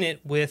combine it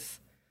with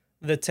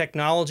the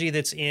technology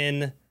that's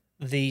in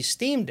the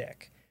Steam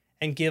Deck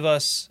and give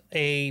us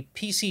a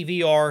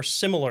PCVR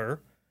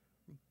similar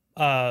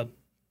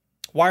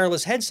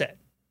wireless headset,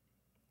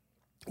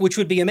 which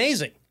would be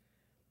amazing.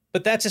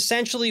 But that's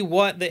essentially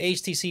what the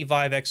HTC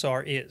Vive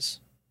XR is.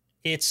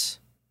 It's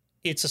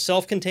a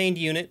self-contained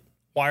unit.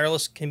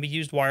 Wireless can be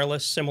used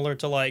wireless, similar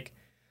to like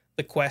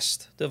the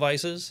Quest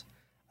devices.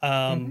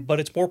 But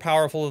it's more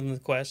powerful than the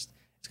Quest.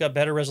 It's got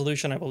better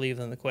resolution, I believe,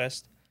 than the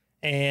Quest.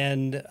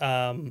 And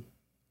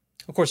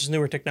of course, it's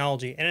newer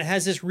technology. And it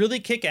has this really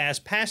kick-ass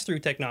pass-through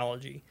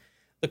technology.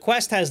 The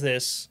Quest has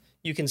this.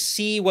 You can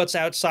see what's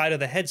outside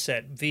of the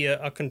headset via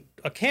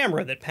a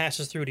camera that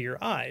passes through to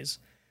your eyes.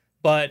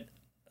 But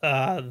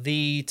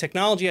the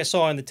technology I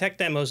saw in the tech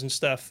demos and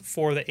stuff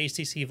for the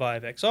HTC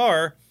Vive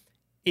XR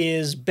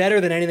is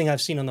better than anything I've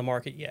seen on the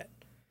market yet.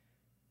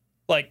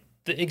 Like,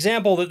 the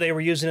example that they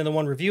were using in the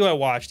one review I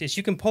watched is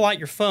you can pull out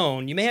your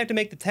phone. You may have to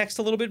make the text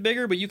a little bit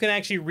bigger, but you can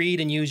actually read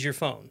and use your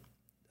phone.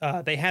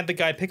 They had the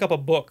guy pick up a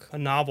book, a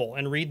novel,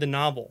 and read the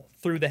novel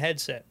through the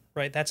headset,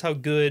 right? That's how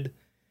good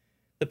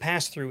the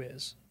pass-through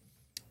is.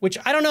 Which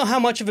I don't know how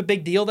much of a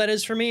big deal that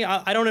is for me.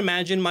 I don't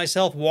imagine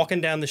myself walking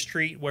down the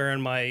street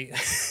wearing my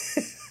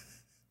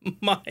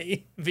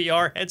my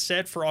VR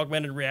headset for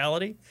augmented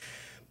reality.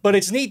 But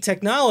it's neat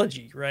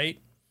technology, right?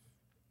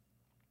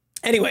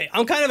 Anyway,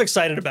 I'm kind of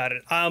excited about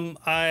it. I'm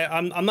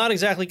not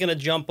exactly going to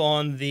jump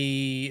on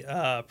the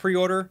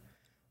pre-order,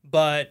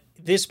 but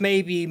this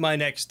may be my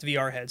next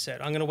VR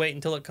headset. I'm going to wait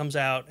until it comes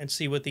out and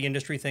see what the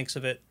industry thinks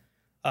of it,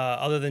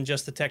 other than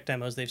just the tech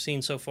demos they've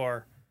seen so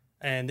far.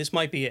 And this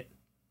might be it.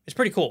 It's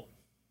pretty cool.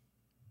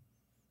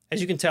 As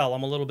you can tell,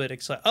 I'm a little bit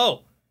excited.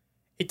 Oh,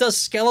 it does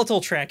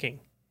skeletal tracking.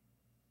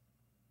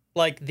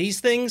 Like, these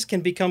things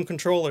can become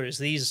controllers.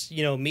 These,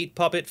 meat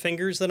puppet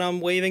fingers that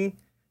I'm waving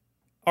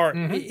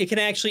it can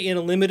actually, in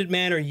a limited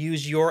manner,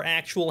 use your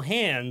actual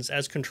hands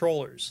as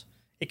controllers.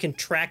 It can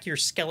track your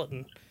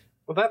skeleton.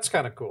 Well, that's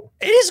kind of cool.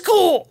 It is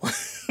cool!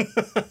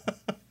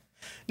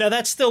 Now,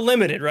 that's still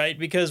limited, right?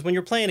 Because when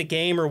you're playing a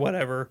game or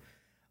whatever,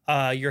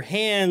 your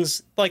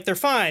hands, like, they're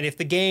fine if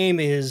the game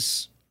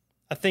is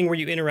a thing where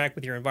you interact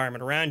with your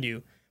environment around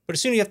you. But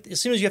as soon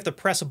as you have to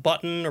press a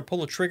button or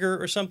pull a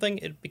trigger or something,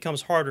 it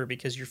becomes harder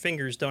because your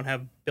fingers don't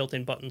have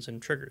built-in buttons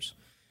and triggers,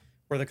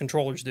 where the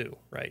controllers do,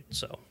 right?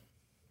 So,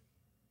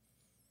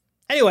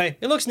 anyway,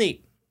 it looks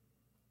neat.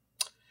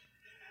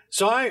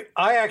 So I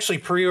actually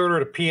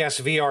pre-ordered a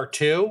PSVR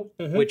 2,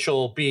 which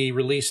will be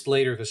released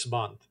later this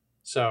month.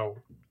 So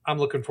I'm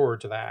looking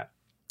forward to that.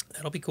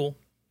 That'll be cool.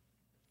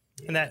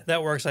 And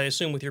that works, I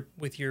assume, with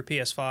your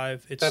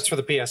PS5. That's for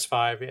the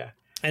PS5, yeah.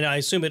 And I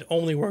assume it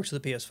only works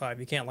with the PS5.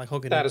 You can't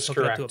hook it up to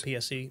a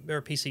PSC or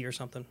a PC or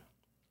something.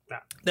 No.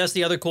 That's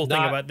the other cool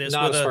thing about this.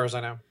 Not as far as I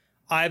know.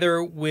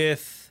 Either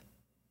with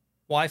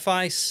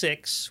Wi-Fi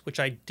 6, which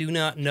I do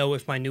not know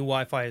if my new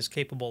Wi-Fi is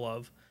capable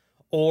of,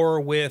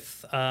 or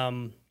with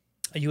a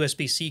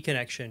USB-C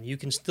connection, you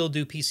can still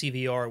do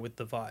PCVR with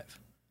the Vive.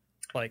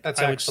 Like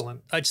That's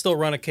excellent. I'd still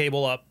run a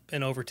cable up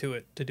and over to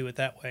it to do it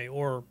that way,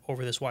 or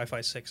over this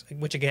Wi-Fi 6,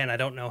 which again, I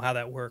don't know how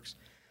that works.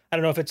 I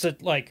don't know if it's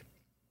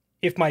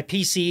if my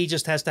PC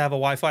just has to have a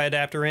Wi-Fi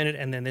adapter in it,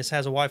 and then this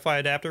has a Wi-Fi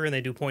adapter, and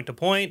they do point to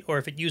point, or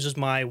if it uses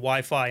my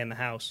Wi-Fi in the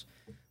house.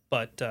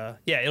 But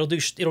yeah, it'll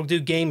do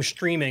game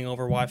streaming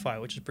over Wi-Fi,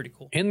 which is pretty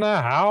cool. In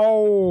the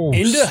house.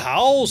 In the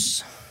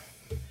house.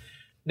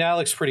 Now it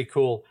looks pretty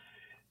cool.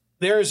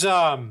 There's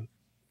the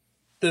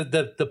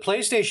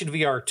PlayStation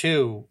VR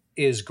 2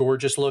 is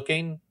gorgeous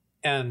looking,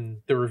 and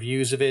the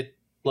reviews of it,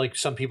 like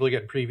some people are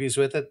getting previews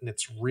with it, and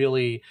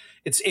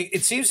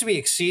it seems to be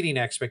exceeding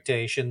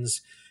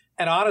expectations.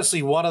 And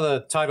honestly, one of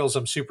the titles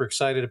I'm super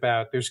excited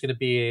about, there's going to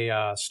be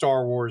a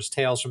Star Wars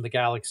Tales from the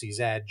Galaxy's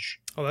Edge.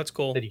 Oh, that's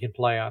cool. That you can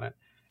play on it.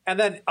 And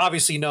then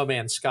obviously No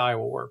Man's Sky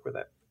will work with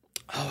it.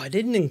 Oh, I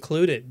didn't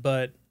include it,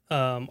 but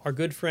our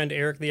good friend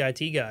Eric, the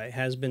IT guy,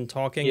 has been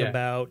talking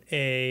about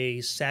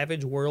a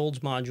Savage Worlds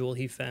module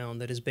he found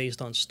that is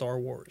based on Star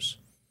Wars.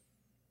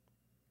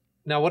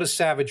 Now, what is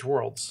Savage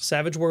Worlds?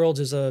 Savage Worlds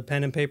is a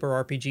pen and paper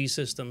RPG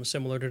system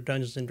similar to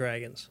Dungeons and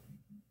Dragons.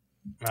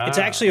 It's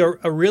actually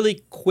a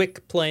really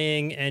quick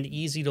playing and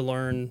easy to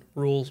learn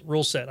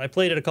rule set. I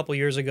played it a couple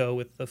years ago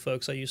with the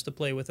folks I used to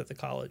play with at the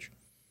college.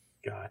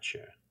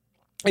 Gotcha.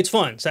 It's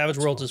fun. Savage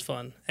Worlds is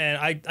fun. And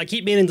I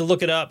keep meaning to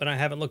look it up, and I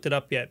haven't looked it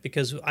up yet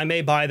because I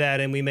may buy that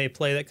and we may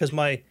play that because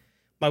my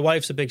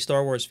wife's a big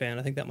Star Wars fan.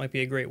 I think that might be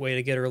a great way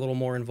to get her a little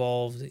more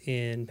involved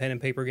in pen and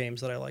paper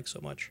games that I like so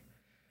much.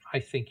 I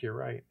think you're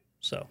right.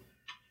 So.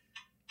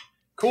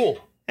 Cool.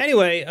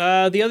 Anyway,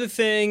 the other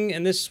thing,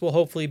 and this will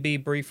hopefully be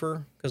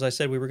briefer because I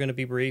said we were going to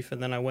be brief,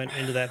 and then I went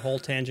into that whole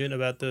tangent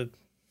about the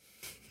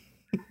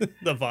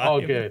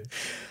volume. Oh, good.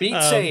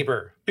 Beat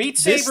Saber. Beat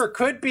Saber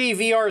could be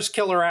VR's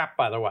killer app,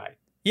 by the way.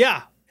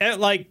 Yeah,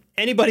 like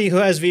anybody who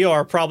has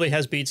VR probably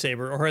has Beat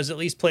Saber or has at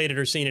least played it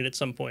or seen it at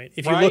some point.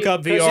 If you look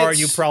up VR,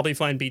 you probably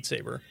find Beat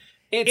Saber.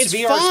 It's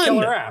VR's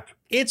killer app.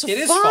 It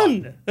is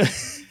fun.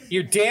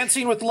 You're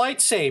dancing with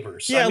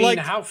lightsabers. Yeah, I mean,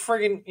 how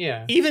friggin'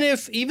 Even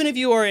if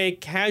you are a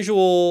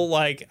casual,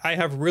 like I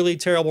have really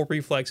terrible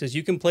reflexes,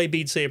 you can play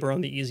Beat Saber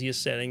on the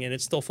easiest setting, and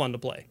it's still fun to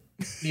play.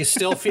 You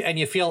still feel, and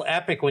you feel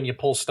epic when you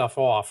pull stuff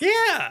off.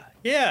 Yeah.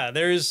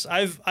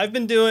 I've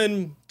been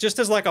doing just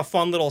as like a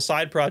fun little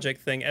side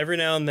project thing every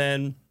now and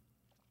then.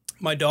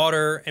 My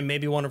daughter and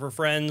maybe one of her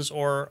friends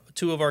or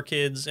two of our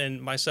kids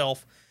and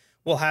myself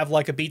will have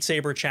like a Beat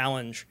Saber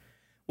challenge.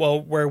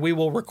 Well, where we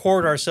will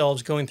record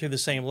ourselves going through the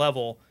same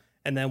level,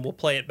 and then we'll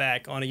play it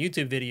back on a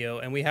YouTube video.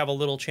 And we have a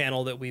little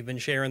channel that we've been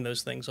sharing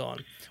those things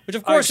on, which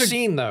of course I've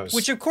seen those.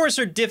 Which of course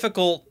are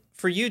difficult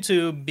for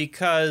YouTube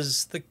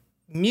because the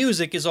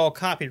music is all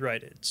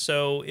copyrighted.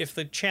 So if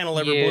the channel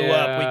ever blew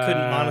up, we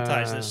couldn't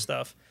monetize this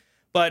stuff.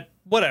 But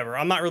whatever.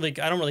 I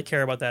don't really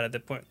care about that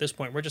at this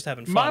point. We're just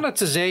having fun.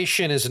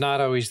 Monetization is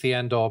not always the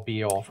end all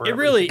be all for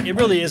everything. It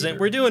really isn't.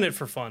 We're doing it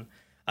for fun.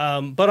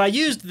 But I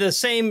used the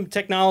same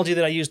technology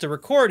that I used to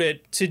record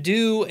it to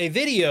do a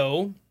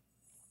video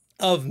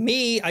of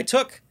me.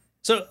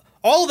 So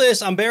all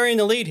this, I'm burying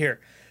the lead here.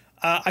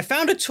 I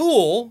found a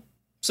tool.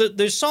 So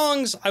there's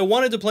songs I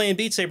wanted to play in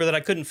Beat Saber that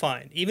I couldn't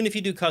find. Even if you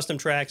do custom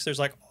tracks, there's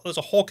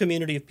a whole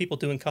community of people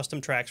doing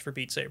custom tracks for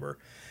Beat Saber.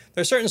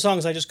 There's certain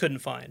songs I just couldn't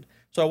find.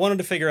 So I wanted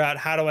to figure out,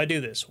 how do I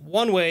do this?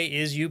 One way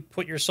is you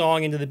put your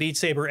song into the Beat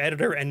Saber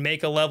editor and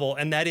make a level,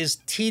 and that is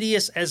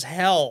tedious as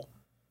hell.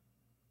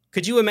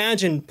 Could you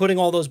imagine putting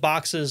all those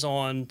boxes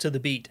on to the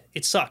beat?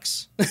 It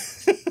sucks.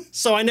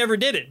 So I never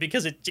did it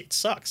because it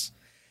sucks.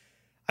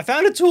 I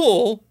found a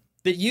tool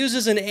that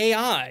uses an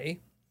AI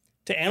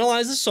to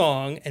analyze the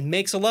song and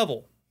makes a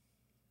level,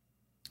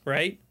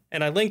 right?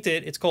 And I linked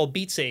it. It's called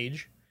Beat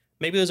Sage.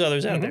 Maybe there's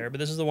others out there, but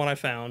this is the one I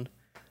found.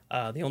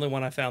 The only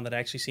one I found that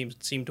actually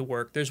seemed to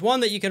work. There's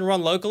one that you can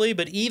run locally,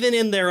 but even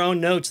in their own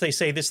notes, they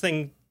say this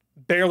thing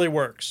barely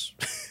works.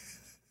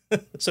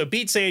 So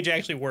Beat Sage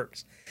actually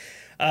works.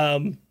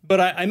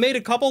 But I made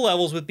a couple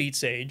levels with Beat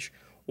Sage.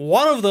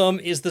 One of them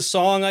is the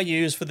song I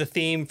use for the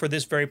theme for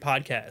this very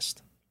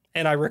podcast.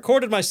 And I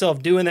recorded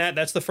myself doing that.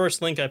 That's the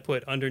first link I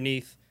put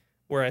underneath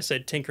where I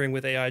said tinkering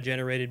with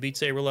AI-generated Beat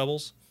Saber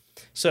levels.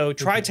 So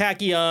try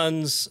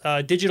Tachyon's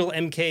Digital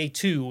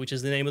MK2, which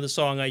is the name of the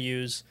song I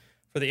use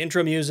for the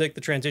intro music, the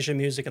transition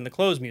music, and the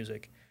close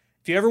music.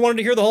 If you ever wanted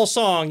to hear the whole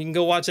song, you can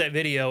go watch that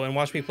video and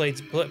watch me play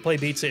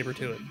Beat Saber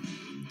to it.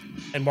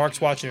 And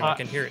Mark's watching it, I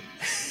can hear it.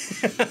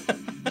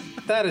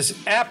 That is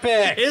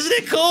epic! Isn't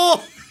it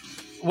cool?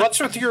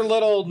 What's with your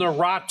little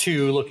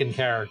Naratu-looking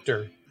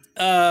character?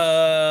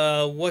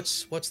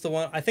 What's the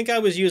one? I think I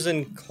was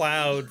using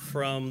Cloud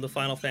from the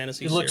Final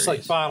Fantasy series. It looks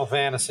like Final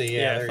Fantasy,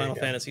 yeah Final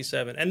Fantasy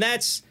 7. And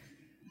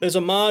there's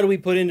a mod we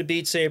put into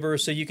Beat Saber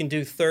so you can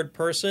do third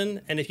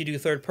person, and if you do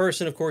third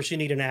person, of course, you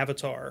need an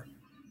avatar.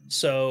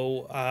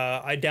 So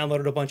I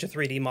downloaded a bunch of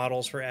 3D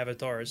models for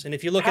avatars, and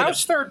if you look I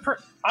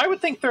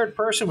would think third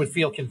person would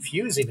feel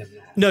confusing in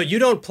that. No, you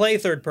don't play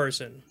third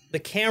person. The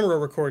camera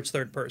records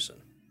third person.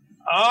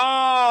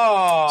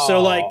 Oh,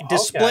 so like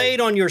displayed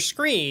on your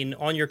screen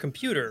on your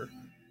computer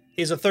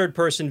is a third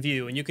person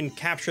view, and you can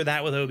capture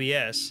that with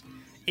OBS.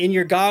 in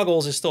your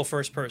goggles is still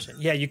first person.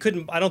 Yeah, you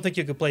couldn't. I don't think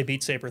you could play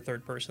Beat Saber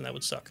third person. That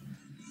would suck.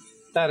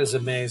 That is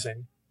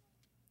amazing.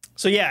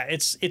 So yeah,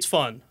 it's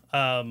fun.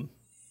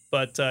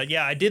 But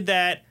yeah, I did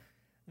that.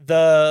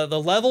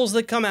 The levels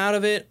that come out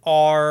of it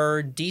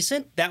are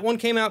decent. That one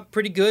came out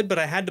pretty good, but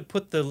I had to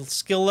put the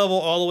skill level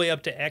all the way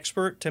up to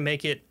expert to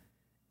make it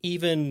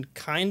even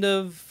kind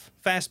of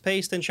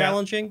fast-paced and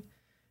challenging.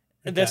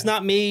 Okay. That's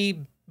not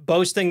me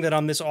boasting that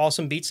I'm this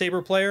awesome Beat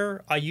Saber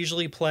player. I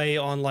usually play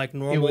on like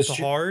normal to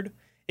hard.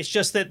 It's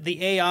just that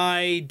the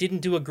AI didn't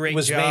do a great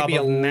job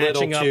of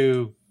matching up.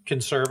 Too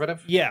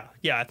conservative. Yeah,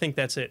 I think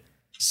that's it.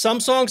 Some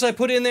songs I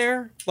put in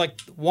there, like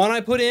one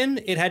I put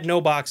in, it had no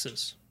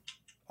boxes.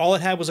 All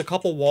it had was a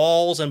couple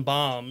walls and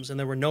bombs, and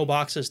there were no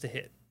boxes to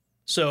hit.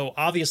 So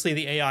obviously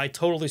the AI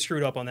totally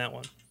screwed up on that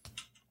one.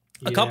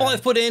 A couple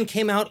I've put in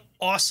came out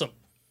awesome.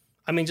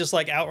 I mean, just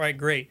like outright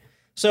great.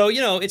 So,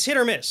 you know, it's hit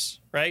or miss,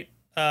 right?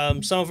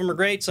 Some of them are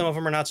great, some of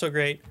them are not so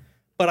great.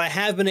 But I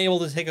have been able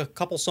to take a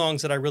couple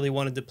songs that I really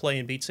wanted to play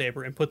in Beat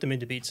Saber and put them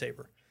into Beat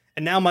Saber.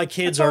 And now my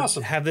kids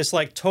have this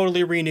like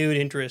totally renewed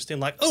interest in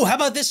like, oh, how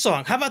about this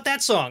song? How about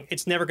that song?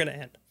 It's never going to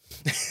end.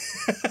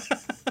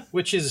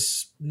 Which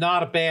is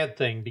not a bad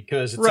thing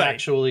because it's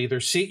actually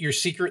you're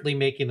secretly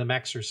making them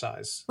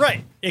exercise.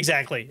 Right.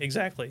 Exactly.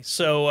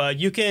 So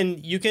you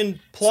can plug in.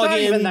 It's not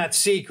even that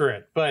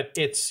secret, but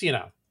it's, you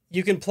know.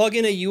 You can plug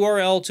in a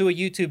URL to a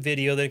YouTube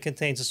video that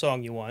contains a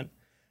song you want.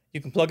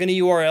 You can plug in a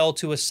URL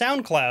to a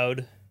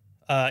SoundCloud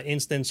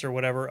instance or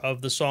whatever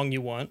of the song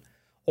you want.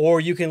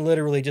 Or you can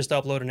literally just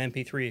upload an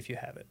MP3 if you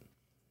have it.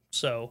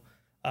 So,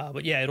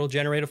 but yeah, it'll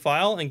generate a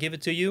file and give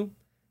it to you.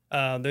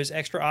 There's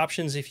extra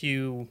options if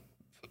you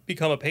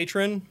become a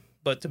patron,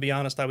 but to be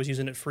honest, I was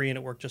using it free and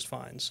it worked just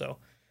fine. So,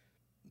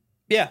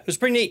 yeah, it was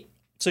pretty neat.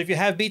 So if you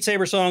have Beat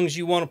Saber songs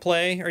you want to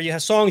play, or you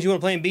have songs you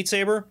want to play in Beat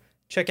Saber,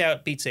 check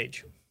out Beat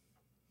Sage.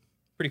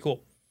 Pretty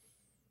cool.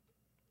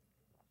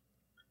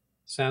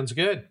 Sounds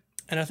good.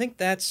 And I think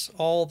that's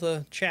all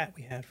the chat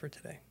we had for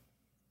today.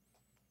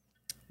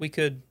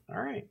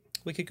 All right.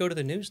 We could go to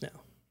the news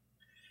now.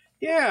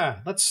 Yeah,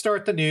 let's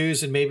start the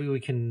news and maybe we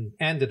can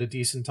end at a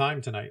decent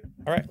time tonight.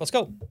 All right, let's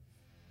go.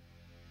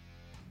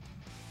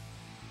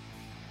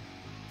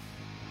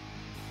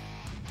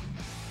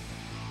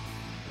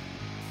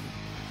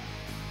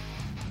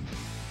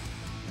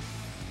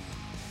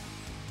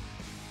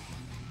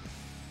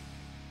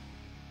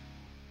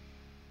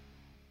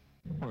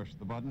 Push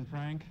the button,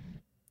 Frank.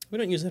 We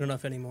don't use it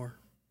enough anymore.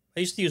 I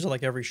used to use it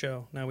like every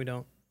show. Now we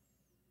don't.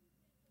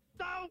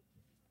 No.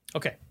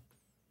 Okay.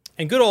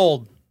 And good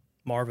old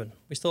Marvin.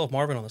 We still have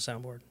Marvin on the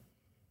soundboard.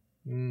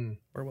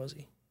 Where was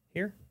he?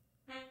 Here?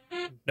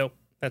 Nope.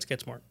 That's Get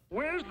Smart.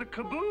 Where's the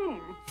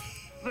kaboom?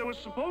 There was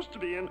supposed to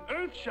be an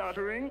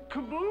earth-shattering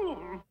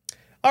kaboom.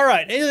 All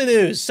right, into the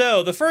news.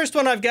 So the first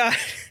one I've got,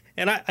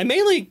 and I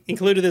mainly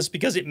included this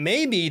because it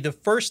may be the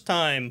first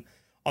time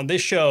on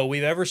this show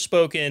we've ever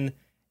spoken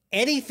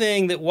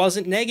anything that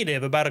wasn't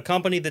negative about a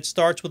company that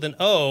starts with an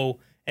O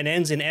and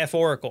ends in F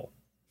Oracle.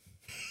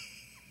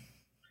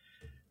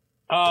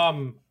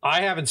 I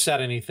haven't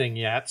said anything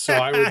yet, so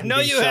I wouldn't. No,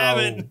 you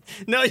haven't.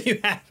 No, you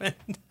haven't.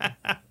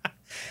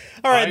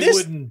 All right,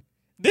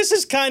 this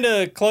is kind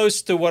of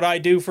close to what I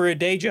do for a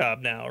day job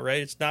now, right?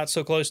 It's not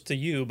so close to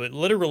you, but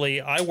literally,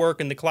 I work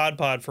in the Cloud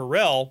Pod for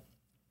RHEL,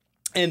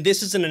 and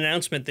this is an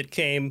announcement that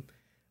came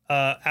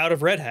out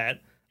of Red Hat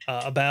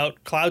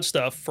about cloud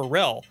stuff for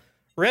RHEL.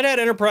 Red Hat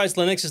Enterprise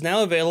Linux is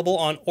now available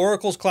on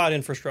Oracle's cloud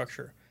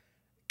infrastructure.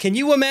 Can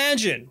you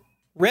imagine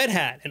Red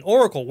Hat and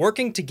Oracle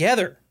working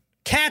together?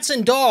 Cats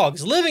and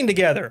dogs living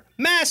together.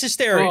 Mass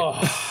hysteria.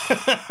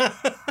 Oh.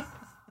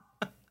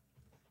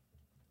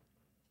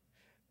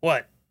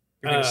 What?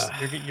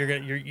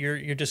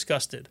 You're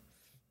disgusted.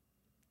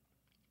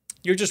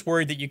 You're just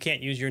worried that you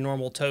can't use your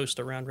normal toast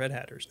around Red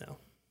Hatters now.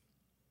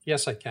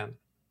 Yes, I can.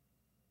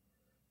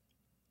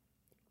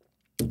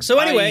 So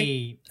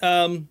anyway,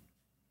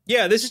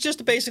 yeah, this is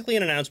just basically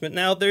an announcement.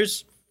 Now,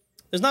 there's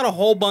not a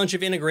whole bunch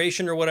of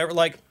integration or whatever.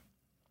 Like,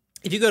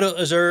 if you go to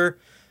Azure,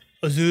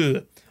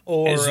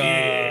 or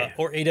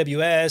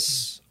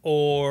AWS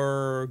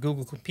or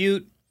Google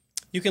Compute,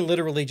 you can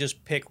literally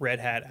just pick Red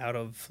Hat out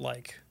of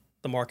like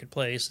the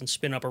marketplace and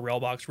spin up a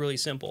RHEL box. Really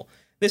simple.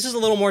 This is a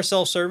little more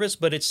self-service,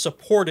 but it's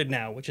supported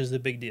now, which is the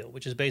big deal,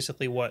 which is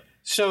basically what.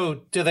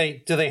 So do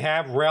they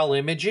have RHEL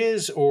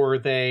images, or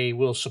they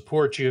will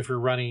support you if you're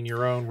running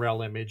your own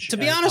RHEL image? To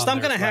be honest, I'm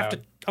gonna have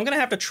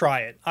to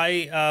try it.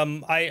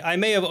 I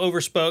may have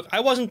overspoke. I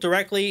wasn't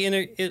directly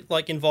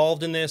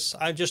involved in this.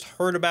 I just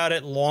heard about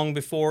it long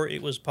before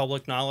it was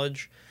public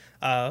knowledge,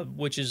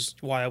 which is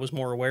why I was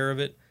more aware of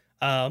it.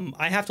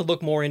 I have to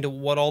look more into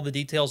what all the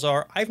details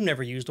are. I've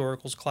never used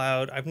Oracle's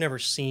cloud. I've never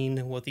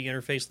seen what the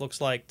interface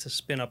looks like to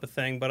spin up a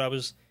thing, but I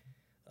was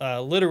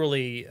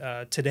literally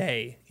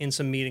today in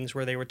some meetings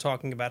where they were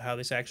talking about how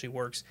this actually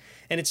works.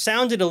 And it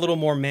sounded a little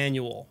more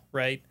manual,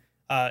 right?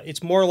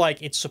 It's more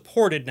like it's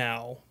supported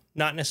now,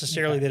 not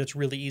necessarily that it's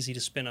really easy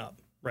to spin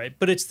up, right?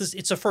 But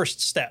it's a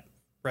first step,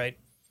 right?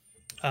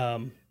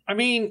 I I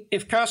mean,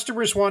 if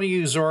customers want to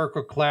use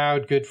Oracle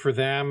Cloud, good for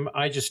them.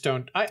 I just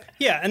don't.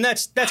 Yeah, and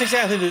that's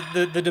exactly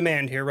the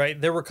demand here, right?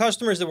 There were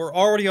customers that were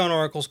already on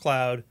Oracle's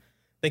cloud.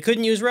 They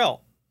couldn't use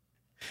RHEL.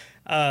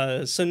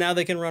 So now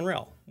they can run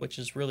RHEL, which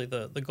is really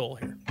the goal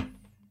here.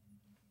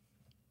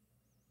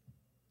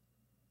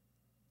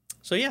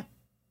 So yeah,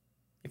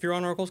 if you're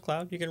on Oracle's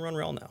cloud, you can run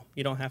RHEL now.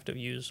 You don't have to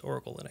use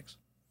Oracle Linux.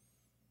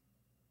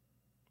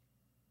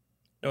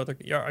 No other,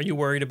 are you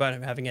worried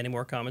about having any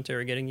more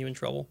commentary getting you in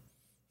trouble?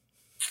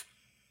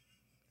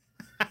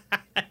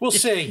 We'll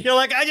see. You're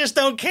like, I just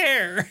don't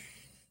care.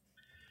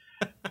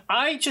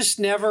 I just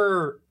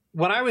never,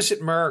 when I was at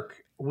Merck,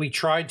 we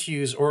tried to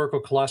use Oracle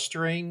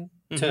clustering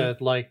to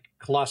like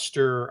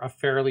cluster a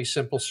fairly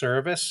simple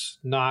service,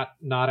 not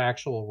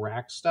actual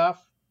rack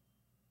stuff.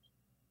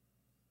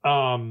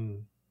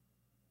 And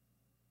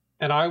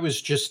I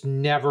was just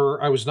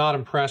I was not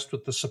impressed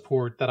with the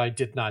support that I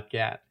did not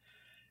get.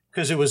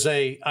 Because it was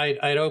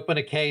I'd open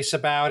a case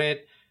about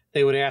it.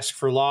 They would ask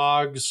for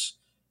logs.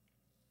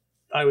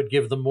 I would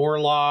give them more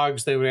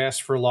logs. They would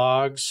ask for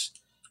logs.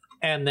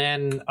 And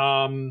then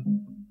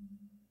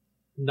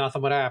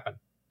nothing would happen.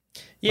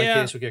 Yeah,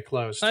 my case would get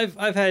closed. I've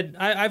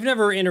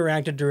never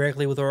interacted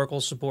directly with Oracle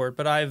support,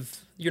 but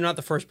you're not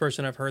the first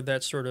person I've heard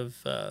that sort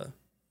of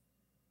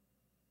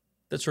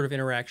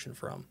interaction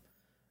from.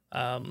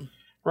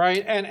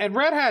 Right, and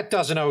Red Hat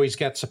doesn't always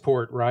get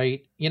support,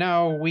 right? You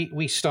know,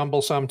 we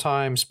stumble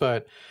sometimes,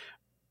 but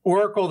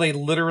Oracle, they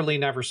literally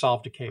never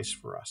solved a case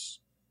for us.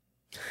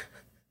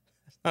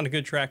 Not a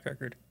good track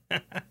record.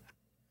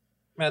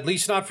 At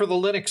least not for the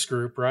Linux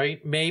group,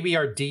 right? Maybe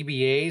our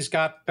DBAs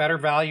got better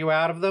value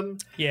out of them.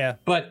 Yeah.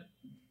 But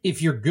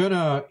if you're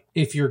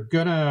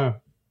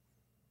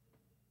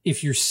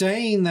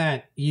saying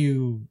that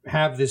you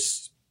have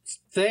this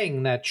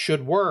thing that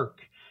should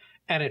work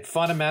and it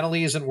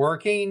fundamentally isn't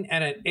working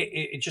and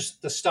it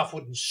just, the stuff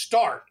wouldn't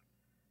start,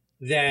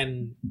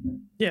 then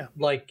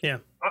why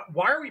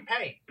are we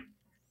paying?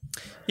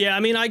 Yeah, I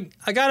mean, I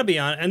gotta be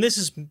honest, and this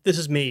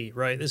is me,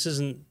 right? This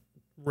isn't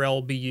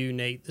Rel BU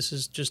Nate. This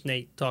is just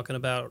Nate talking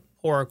about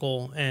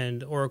Oracle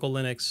and Oracle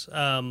Linux.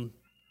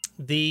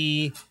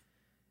 The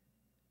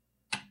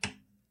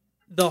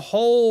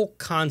whole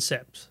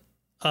concept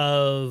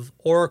of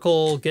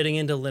Oracle getting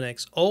into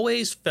Linux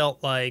always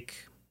felt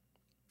like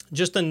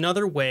just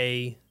another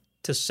way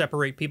to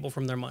separate people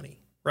from their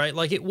money, right?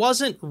 Like it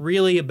wasn't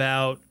really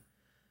about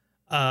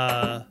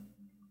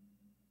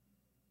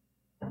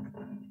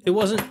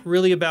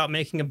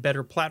making a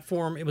better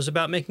platform. It was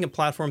about making a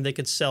platform they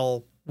could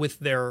sell with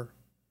their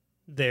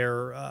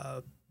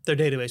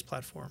database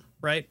platform,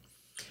 right?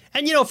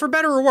 And you know, for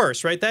better or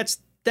worse, right? That's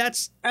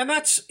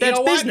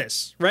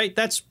business, right?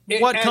 That's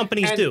what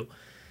companies do.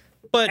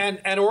 But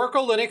and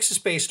Oracle Linux is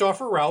based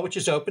off of RHEL, which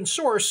is open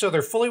source, so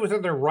they're fully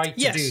within their right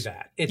to do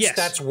that.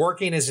 That's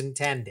working as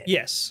intended.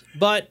 Yes,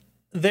 but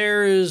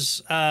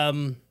there's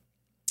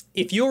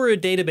if you're a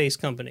database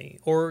company,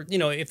 or you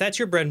know, if that's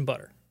your bread and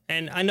butter,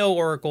 and I know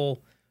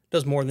Oracle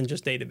does more than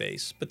just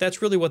database, but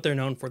that's really what they're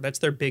known for. That's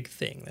their big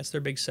thing. That's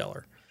their big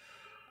seller.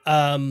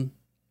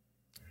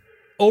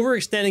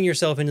 Overextending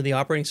yourself into the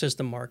operating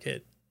system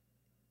market,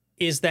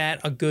 is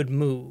that a good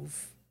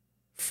move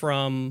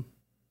from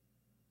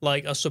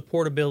like a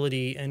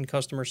supportability and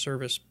customer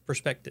service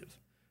perspective,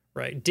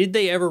 right? Did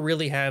they ever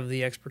really have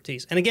the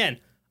expertise? And again,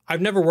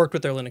 I've never worked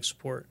with their Linux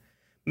support.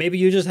 Maybe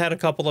you just had a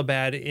couple of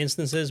bad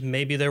instances.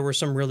 Maybe there were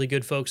some really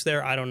good folks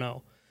there. I don't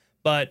know.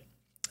 But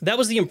that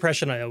was the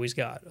impression I always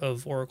got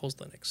of Oracle's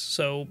Linux.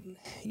 So,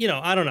 you know,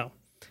 I don't know.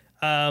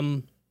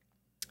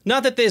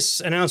 Not that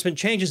this announcement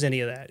changes any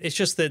of that. It's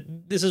just that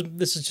this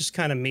is just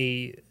kind of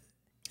me.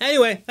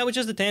 Anyway, that was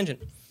just a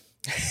tangent.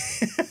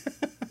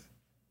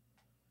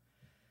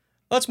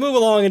 Let's move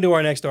along into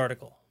our next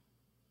article.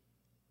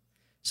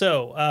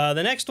 So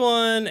the next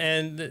one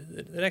and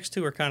the next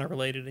two are kind of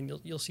related, and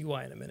you'll see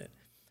why in a minute.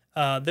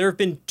 There have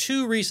been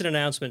two recent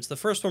announcements. The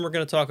first one we're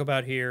going to talk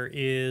about here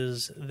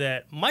is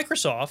that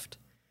Microsoft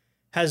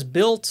has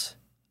built.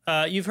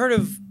 You've heard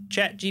of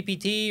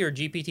ChatGPT or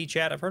GPT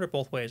Chat? I've heard it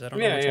both ways. I don't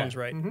know which one's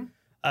right.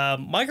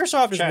 Mm-hmm.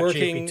 Microsoft is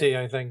working GPT,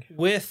 I think,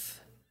 with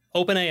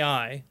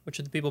OpenAI, which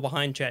are the people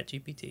behind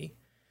ChatGPT,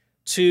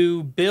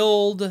 to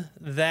build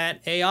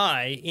that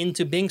AI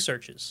into Bing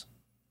searches,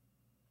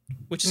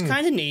 which is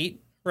kind of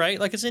neat, right?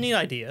 Like it's a neat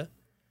idea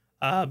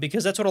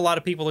because that's what a lot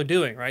of people are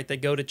doing, right? They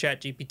go to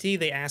ChatGPT,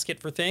 they ask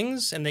it for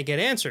things, and they get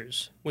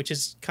answers, which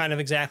is kind of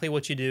exactly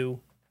what you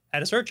do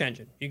at a search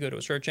engine. You go to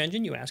a search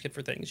engine, you ask it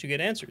for things, you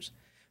get answers.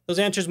 Those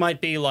answers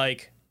might be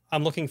like,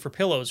 I'm looking for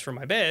pillows for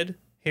my bed.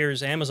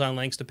 Here's Amazon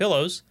links to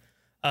pillows,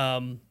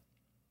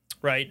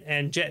 right?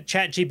 And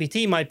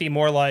ChatGPT might be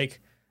more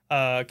like,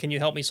 can you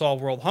help me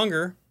solve world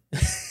hunger?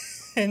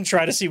 And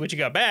try to see what you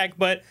got back.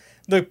 But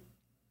the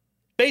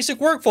basic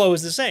workflow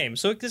is the same.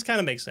 So this kind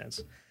of makes sense.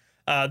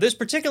 This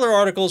particular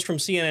article is from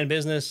CNN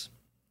Business.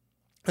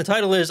 The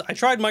title is, I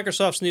tried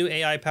Microsoft's new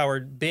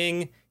AI-powered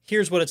Bing.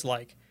 Here's what it's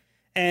like.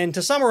 And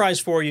to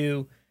summarize for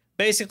you,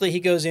 basically he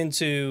goes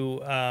into...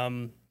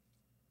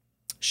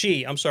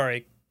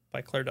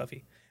 by Claire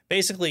Duffy.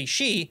 basically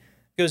she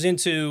goes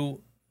into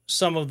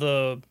some of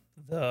the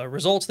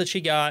results that she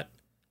got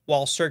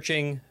while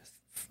searching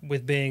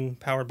with Bing,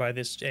 powered by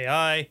this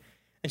AI.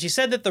 And she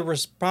said that the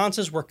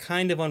responses were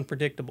kind of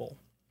unpredictable,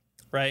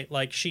 right?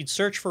 Like she'd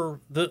search for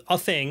a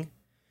thing,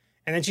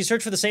 and then she'd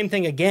search for the same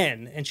thing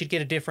again, and she'd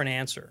get a different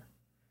answer,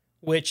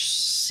 which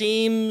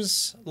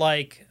seems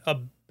like a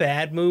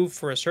bad move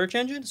for a search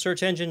engine.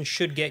 Search engine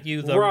should get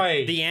you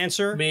the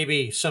answer.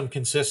 Maybe some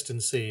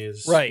consistency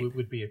is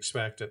would be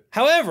expected.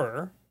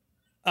 However,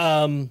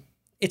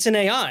 it's an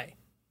AI,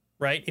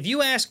 right? If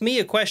you ask me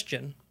a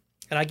question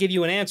and I give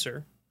you an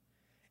answer,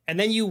 and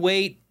then you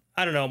wait,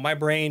 I don't know, my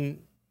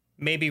brain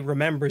maybe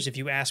remembers if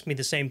you ask me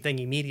the same thing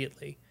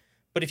immediately.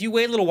 But if you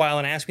wait a little while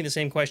and ask me the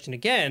same question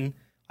again,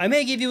 I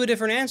may give you a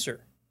different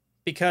answer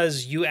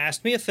because you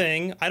asked me a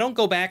thing. I don't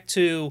go back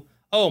to,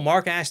 oh,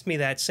 Mark asked me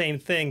that same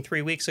thing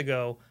 3 weeks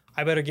ago.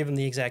 I better give him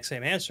the exact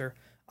same answer.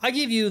 I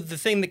give you the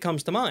thing that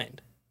comes to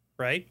mind,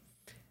 right?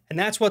 And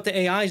that's what the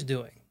AI is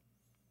doing.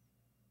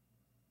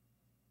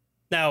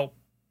 Now,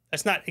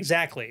 that's not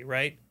exactly,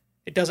 right?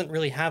 It doesn't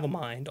really have a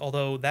mind,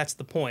 although that's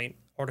the point.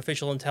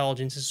 Artificial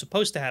intelligence is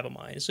supposed to have a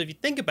mind. So if you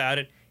think about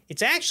it,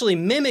 it's actually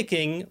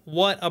mimicking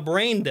what a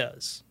brain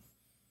does.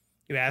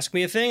 You ask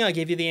me a thing, I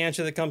give you the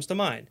answer that comes to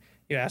mind.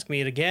 You ask me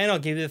it again, I'll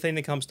give you the thing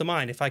that comes to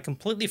mind. If I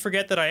completely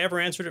forget that I ever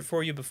answered it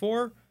for you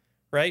before,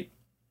 right?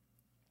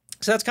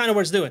 So that's kind of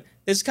what it's doing.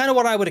 This is kind of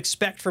what I would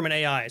expect from an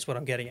AI is what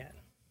I'm getting at,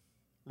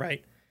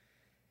 right?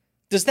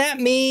 Does that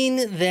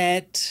mean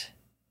that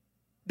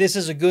this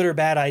is a good or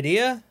bad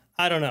idea?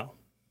 I don't know,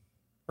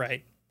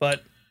 right?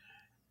 But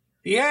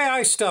the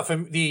AI stuff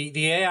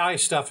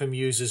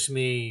amuses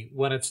me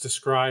when it's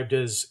described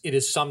as it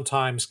is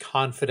sometimes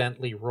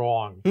confidently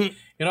wrong.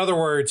 In other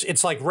words,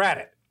 it's like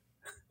Reddit.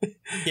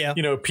 Yeah.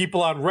 You know,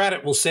 people on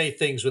Reddit will say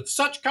things with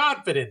such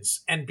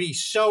confidence and be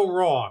so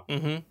wrong.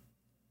 Mm-hmm.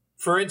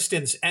 For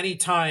instance,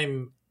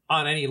 anytime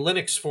on any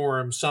Linux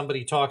forum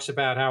somebody talks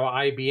about how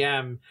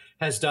IBM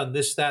has done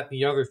this, that, and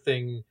the other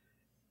thing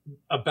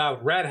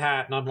about Red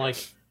Hat, and I'm like,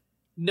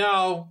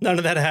 no, none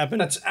of that happened.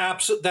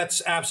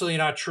 That's absolutely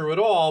not true at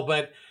all.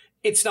 But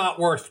it's not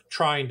worth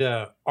trying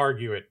to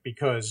argue it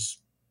because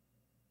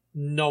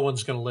no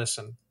one's going to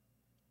listen.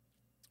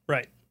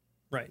 Right.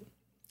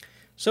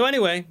 So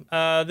anyway,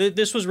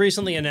 this was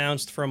recently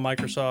announced from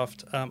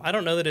Microsoft. I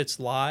don't know that it's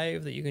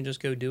live, that you can just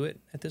go do it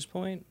at this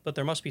point, but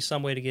there must be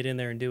some way to get in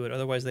there and do it.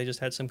 Otherwise, they just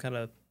had some kind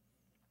of...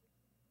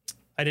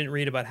 I didn't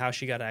read about how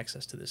she got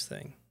access to this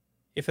thing.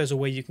 If there's a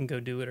way you can go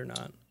do it or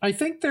not. I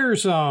think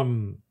there's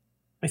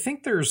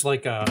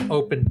like a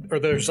open, or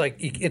there's like,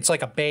 it's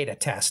like a beta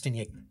test and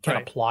you can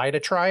apply to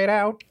try it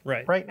out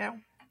right now.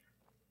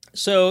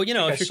 So, you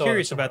know, if you're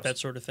curious about that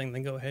sort of thing,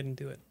 then go ahead and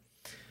do it.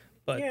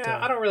 But yeah,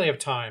 I don't really have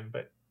time,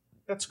 but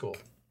that's cool.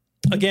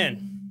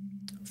 Again,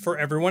 for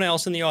everyone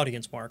else in the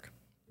audience, Mark,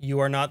 you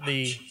are not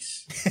the...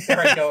 There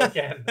I go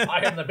again.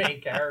 I am the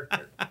main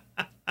character.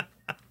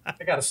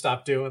 I got to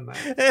stop doing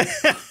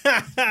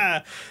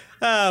that.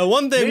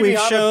 One thing we've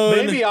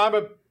shown...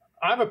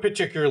 I'm a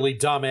particularly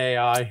dumb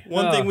AI.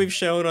 One thing we've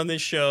shown on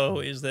this show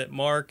is that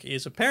Mark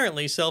is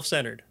apparently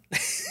self-centered.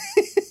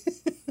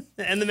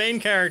 And the main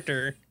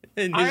character.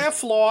 I have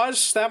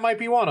flaws. That might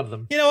be one of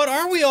them. You know what?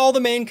 Aren't we all the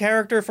main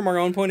character from our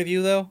own point of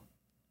view, though?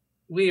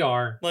 We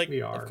are.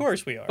 We are. Of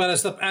course we are. But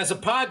as a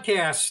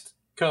podcast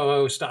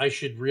co-host, I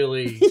should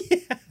really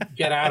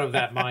get out of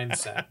that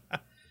mindset.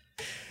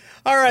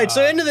 All right,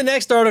 so into the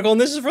next article,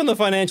 and this is from the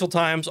Financial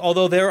Times,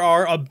 although there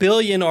are a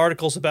billion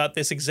articles about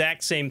this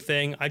exact same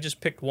thing. I just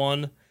picked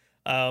one.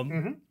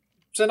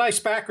 It's a nice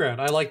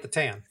background. I like the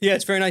tan. Yeah,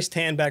 it's a very nice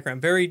tan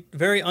background. Very,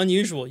 very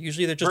unusual.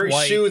 Usually they're just very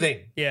white. Soothing.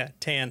 Yeah,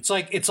 tan.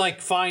 It's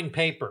like fine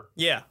paper.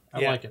 Yeah.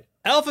 I like it.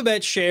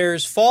 Alphabet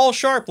shares fall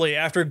sharply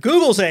after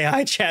Google's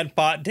AI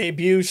chatbot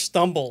debut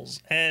stumbles.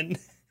 And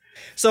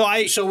so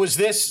was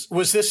this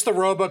the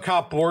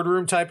RoboCop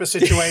boardroom type of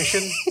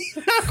situation?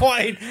 Not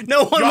quite.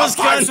 No one was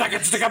 5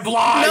 seconds to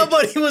comply.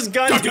 Nobody was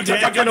gunned to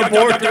death in a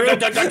boardroom.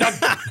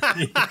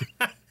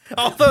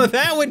 Although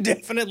that would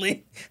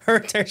definitely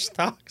hurt their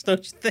stocks,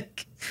 don't you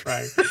think?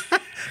 Right.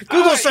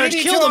 Google search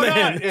killed the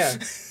man. Yeah.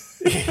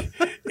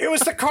 It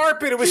was the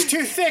carpet. It was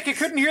too thick. It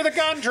couldn't hear the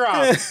gun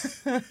drop.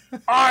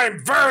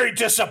 I'm very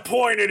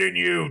disappointed in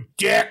you,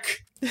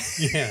 dick.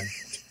 Yeah.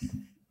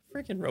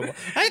 Freaking robot.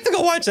 I have to go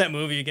watch that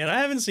movie again.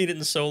 I haven't seen it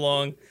in so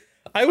long.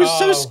 I was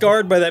so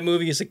scarred by that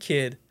movie as a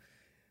kid.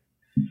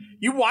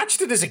 You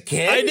watched it as a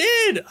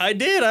kid? I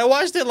did. I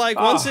watched it like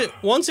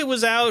once it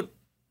was out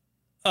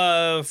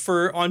on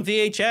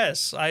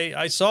VHS.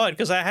 I saw it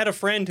because I had a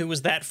friend who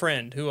was that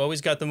friend who always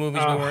got the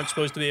movies we weren't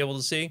supposed to be able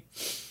to see.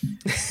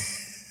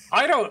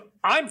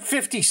 I'm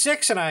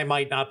 56 and I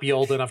might not be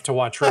old enough to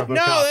watch RoboCop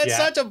No, that's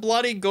such a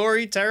bloody,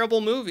 gory,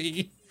 terrible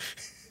movie.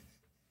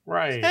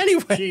 Right.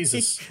 Anyway.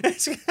 Jesus.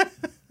 This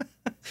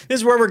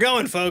is where we're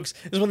going, folks.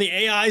 This is when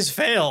the AIs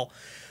fail.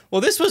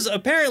 Well, this was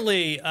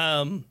apparently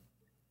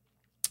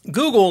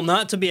Google,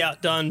 not to be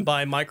outdone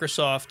by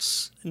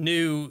Microsoft's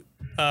new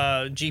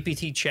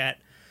GPT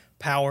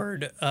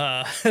chat-powered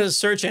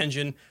search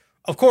engine,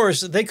 of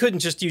course, they couldn't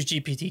just use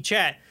GPT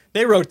chat.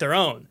 They wrote their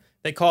own.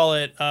 They call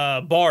it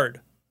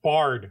Bard.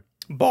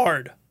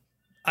 Bard.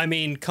 I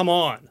mean, come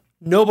on.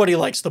 Nobody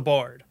likes the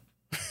Bard.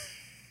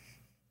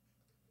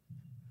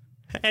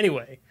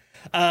 Anyway,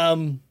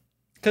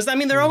 because, I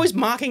mean, they're always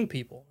mocking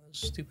people.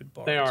 Stupid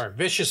bards. They are.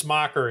 Vicious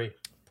mockery.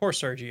 Poor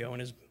Sergio and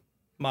his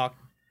mock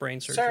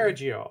brain surgery.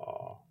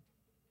 Sergio.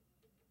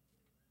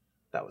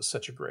 That was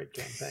such a great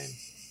campaign.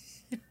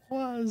 It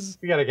was.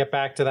 We got to get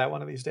back to that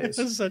one of these days.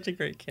 It was such a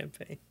great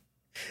campaign.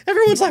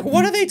 Everyone's like,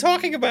 what are they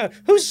talking about?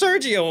 Who's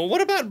Sergio?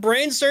 What about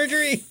brain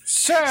surgery?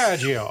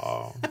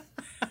 Sergio.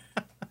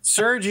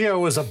 Sergio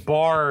was a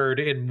bard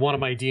in one of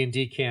my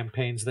D&D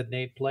campaigns that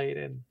Nate played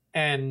in.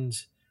 And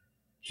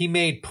he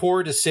made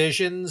poor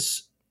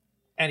decisions,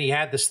 and he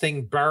had this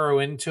thing burrow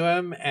into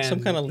him. And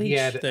some kind of leech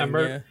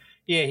thing,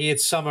 he had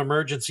some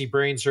emergency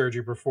brain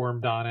surgery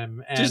performed on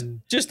him.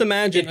 And just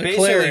imagine it a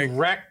cleric. basically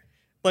wrecked.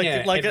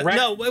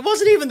 No, it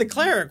wasn't even the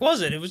cleric,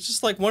 was it? It was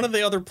just like one of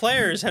the other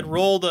players had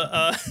rolled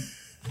I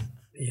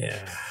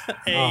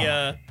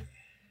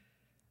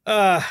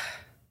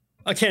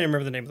can't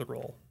remember the name of the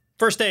roll.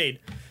 First aid.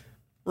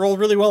 Rolled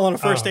really well on a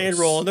first aid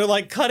roll, and they're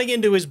like cutting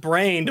into his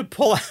brain to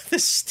pull out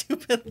this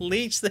stupid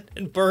leech that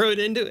had burrowed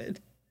into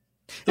it.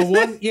 The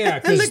one, yeah,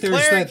 because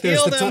there's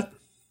him.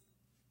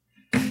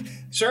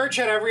 Serge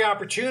had every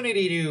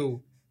opportunity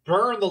to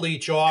burn the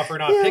leech off or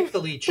not pick the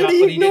leech up, but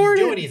he didn't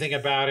do anything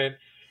about it.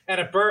 And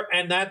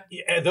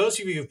those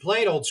of you who've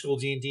played old school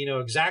D&D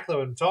know exactly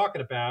what I'm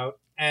talking about.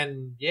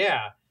 And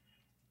yeah,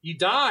 you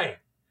die.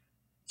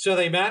 So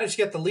they managed to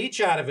get the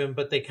leech out of him,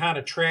 but they kind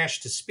of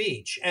trashed his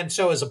speech. And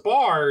so as a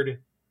bard,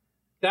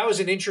 that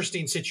was an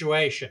interesting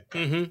situation.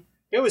 Mm-hmm.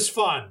 It was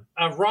fun.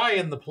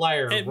 Ryan, the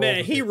player,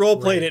 he role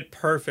played it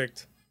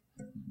perfect.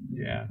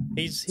 Yeah,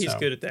 he's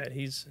good at that.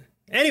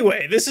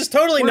 Anyway. This is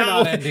totally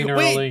not ending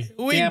early.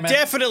 We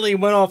definitely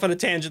went off on a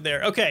tangent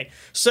there. Okay,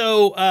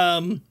 so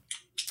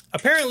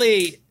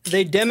apparently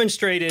they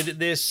demonstrated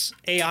this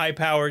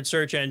AI-powered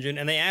search engine,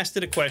 and they asked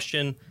it a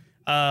question.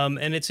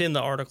 And it's in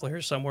the article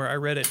here somewhere. I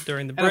read it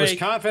during the break. And it was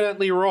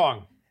confidently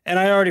wrong. And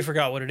I already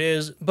forgot what it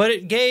is, but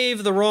it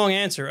gave the wrong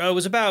answer. Oh, it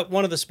was about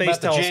one of the space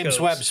telescopes. The James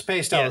Webb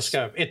Space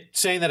Telescope. It's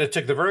saying that it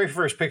took the very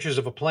first pictures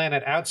of a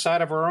planet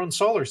outside of our own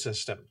solar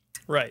system.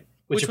 Right.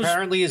 Which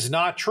apparently is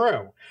not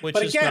true.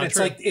 But again,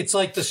 it's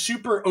like the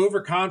super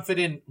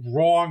overconfident,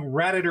 wrong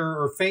Redditor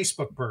or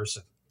Facebook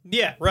person.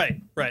 Yeah,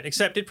 right.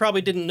 Except it probably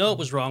didn't know it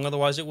was wrong,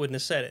 otherwise it wouldn't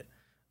have said it.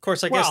 Of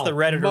course, I guess the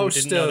Redditor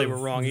didn't know they were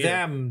wrong either.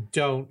 Most of them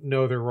don't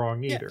know they're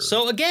wrong either. Yeah.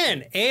 So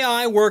again,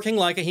 AI working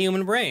like a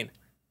human brain.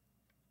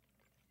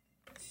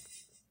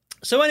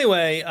 So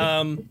anyway,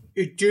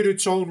 it did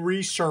its own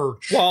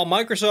research. While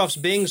Microsoft's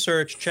Bing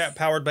search chat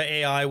powered by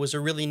AI was a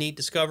really neat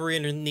discovery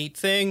and a neat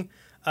thing,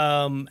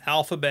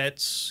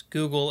 Alphabet's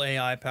Google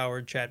AI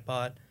powered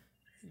chatbot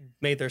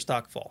made their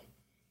stock fall.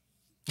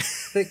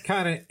 They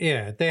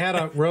they had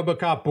a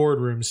RoboCop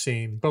boardroom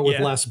scene, but with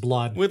less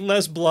blood. With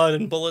less blood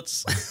and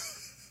bullets.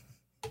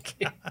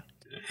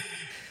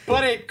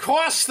 But it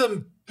cost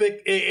them.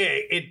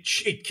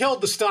 It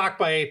killed the stock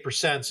by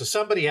 8%. So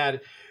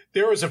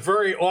there was a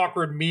very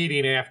awkward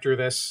meeting after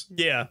this.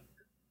 Yeah.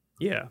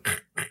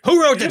 Who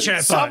wrote the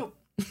chatbot?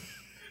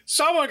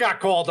 Someone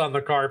got called on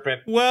the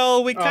carpet.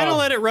 Well, we kind of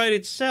let it write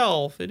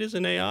itself. It is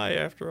an AI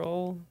after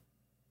all.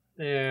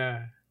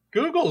 Yeah.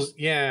 Google.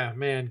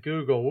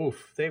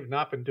 Oof, they've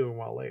not been doing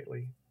well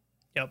lately.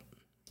 Yep.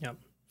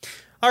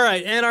 All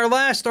right, and our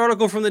last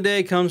article from the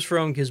day comes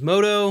from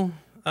Gizmodo.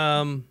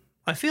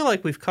 I feel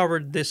like we've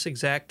covered this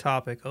exact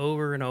topic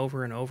over and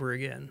over and over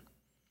again.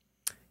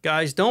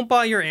 Guys, don't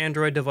buy your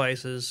Android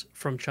devices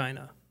from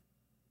China.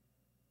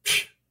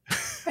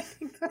 I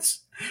think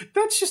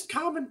that's just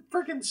common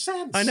friggin'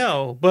 sense. I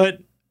know, but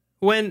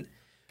when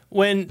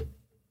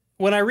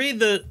I read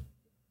the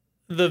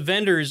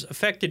vendors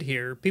affected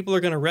here, people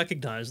are going to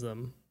recognize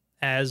them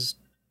as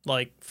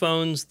like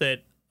phones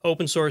that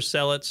open source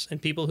zealots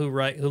and people who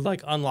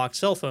unlock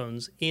cell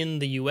phones in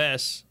the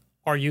US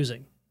are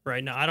using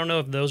right now. I don't know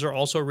if those are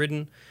also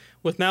ridden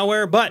with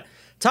malware, but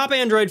top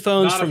Android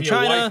phones from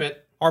China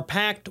are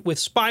packed with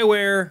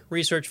spyware,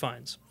 research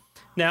finds.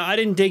 Now, I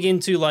didn't dig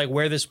into like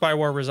where this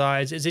spyware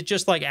resides. Is it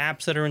just like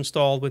apps that are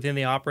installed within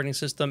the operating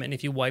system, and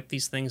if you wipe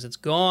these things, it's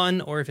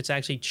gone, or if it's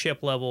actually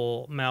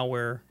chip-level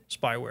malware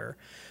spyware?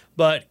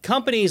 But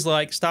companies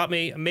like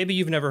StopMe, maybe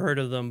you've never heard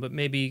of them, but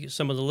maybe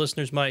some of the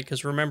listeners might,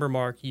 because remember,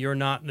 Mark, you're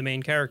not the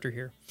main character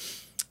here.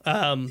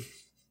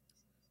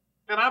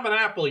 And I'm an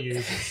Apple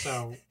user,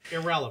 so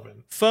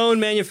irrelevant. Phone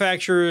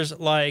manufacturers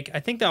like, I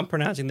think I'm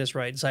pronouncing this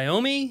right,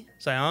 Xiaomi?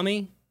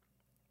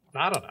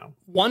 I don't know.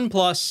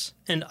 OnePlus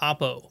and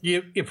Oppo.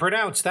 You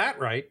pronounced that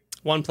right.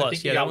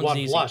 OnePlus, yeah, that one's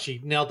easy. OnePlus, you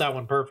nailed that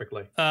one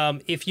perfectly.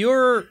 If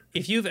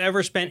you've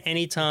ever spent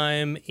any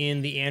time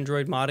in the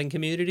Android modding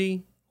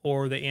community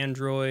or the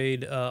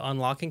Android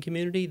unlocking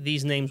community,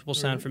 these names will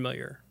sound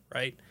familiar,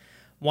 right?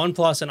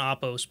 OnePlus and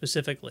Oppo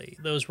specifically.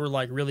 Those were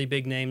like really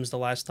big names the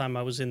last time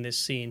I was in this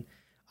scene.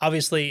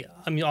 Obviously,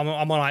 I'm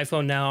on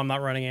iPhone now. I'm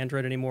not running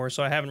Android anymore,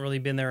 so I haven't really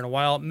been there in a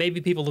while.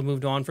 Maybe people have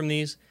moved on from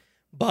these.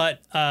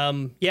 But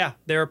yeah,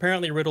 they're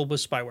apparently riddled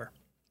with spyware,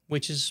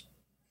 which is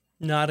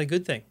not a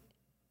good thing.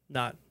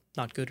 Not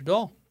good at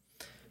all.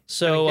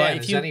 So Again,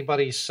 if is you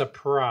anybody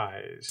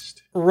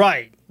surprised?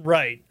 right.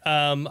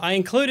 I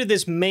included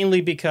this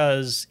mainly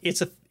because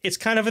it's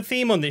kind of a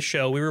theme on this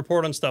show. We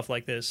report on stuff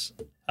like this.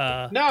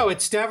 No,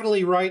 it's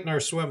definitely right in our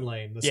swim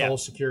lane, this Yeah. whole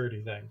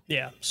security thing.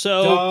 Yeah.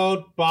 So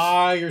Don't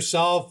buy your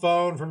cell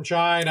phone from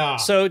China.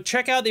 So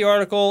check out the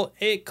article.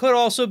 It could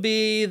also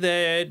be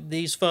that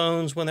these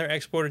phones, when they're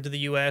exported to the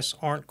U.S.,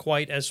 aren't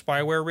quite as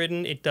spyware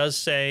ridden. It does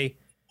say,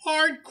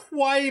 Aren't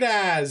quite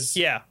as.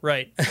 yeah,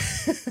 right.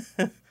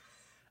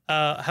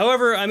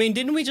 However, I mean,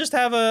 didn't we just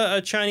have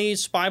a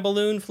Chinese spy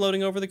balloon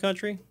floating over the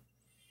country?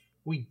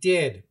 We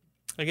did.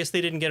 I guess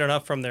they didn't get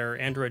enough from their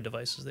Android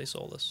devices they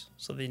sold us,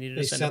 so they needed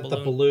They to send sent a the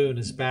balloon. balloon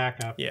as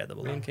backup. Yeah, the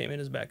balloon came in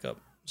as backup.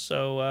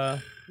 So,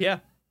 yeah.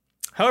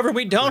 However,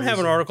 we don't have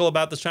an Crazy. article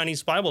about the Chinese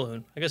spy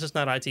balloon. I guess it's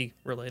not IT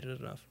related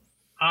enough.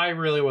 I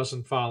really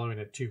wasn't following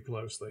it too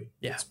closely.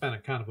 Yeah. It's been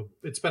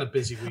it's been a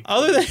busy week.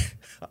 Other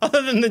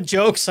than the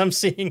jokes I'm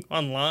seeing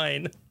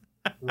online.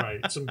 Right.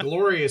 Some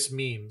glorious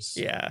memes.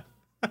 Yeah.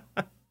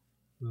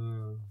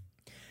 Mm.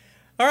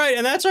 All right,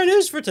 and that's our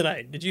news for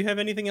tonight. Did you have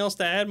anything else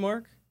to add,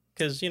 Mark?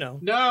 Because,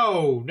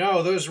 No,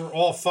 those were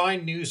all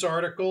fine news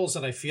articles,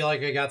 and I feel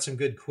like I got some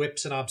good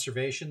quips and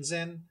observations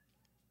in.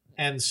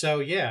 And so,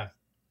 yeah.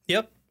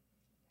 Yep.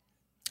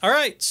 All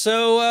right,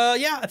 so,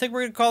 yeah, I think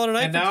we're going to call it a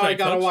night And for now tonight,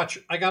 folks.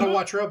 I gotta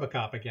watch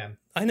RoboCop again.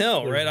 I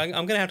know, right? I'm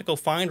going to have to go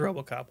find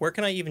RoboCop. Where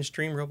can I even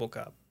stream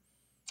RoboCop?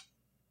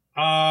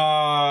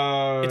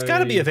 It's got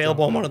to be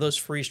available on one of those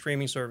free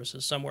streaming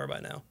services somewhere by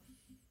now.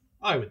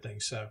 I would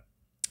think so.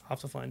 I'll have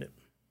to find it.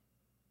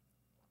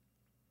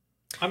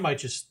 I might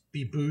just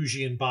be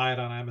bougie and buy it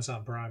on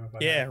Amazon Prime. If I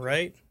Yeah, had.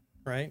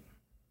 right.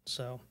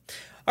 So,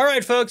 all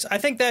right, folks, I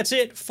think that's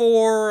it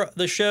for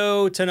the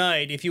show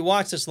tonight. If you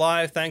watch this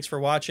live, thanks for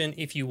watching.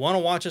 If you want to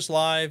watch us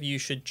live, you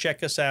should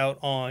check us out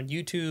on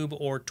YouTube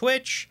or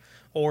Twitch,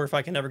 or if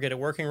I can never get it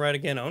working right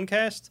again,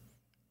 Oncast.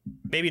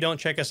 Maybe don't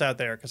check us out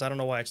there because I don't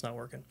know why it's not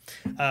working.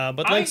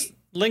 But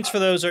links for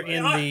those are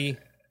in the.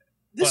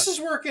 This What?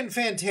 is working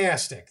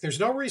fantastic. There's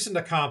no reason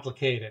to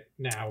complicate it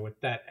now with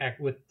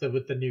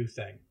the new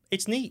thing.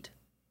 It's neat.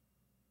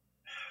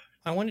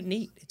 I want it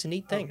neat. It's a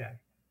neat thing. Okay.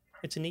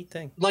 It's a neat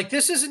thing. Like,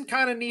 this isn't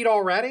kind of neat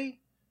already?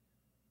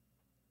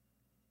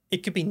 It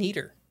could be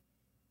neater.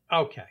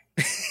 Okay.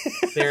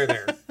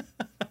 There.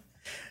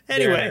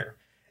 Anyway.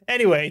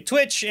 Anyway,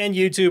 Twitch and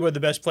YouTube are the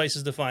best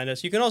places to find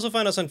us. You can also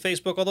find us on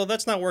Facebook, although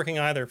that's not working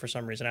either for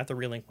some reason. I have to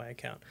relink my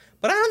account.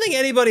 But I don't think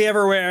anybody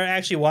ever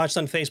actually watched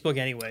on Facebook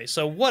anyway,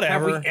 so Have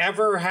whatever. we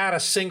ever had a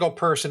single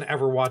person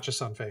ever watch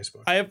us on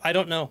Facebook? I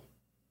don't know,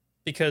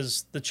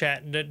 because the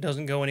chat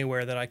doesn't go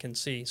anywhere that I can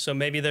see. So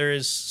maybe there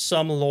is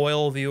some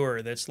loyal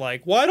viewer that's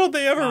like, why don't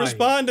they ever Right.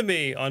 respond to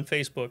me on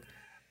Facebook?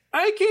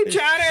 I keep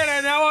chatting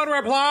and no one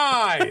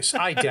replies.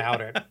 I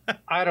doubt it.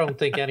 I don't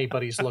think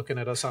anybody's looking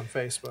at us on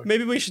Facebook.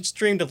 Maybe we should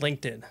stream to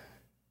LinkedIn.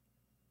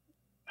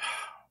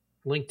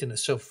 LinkedIn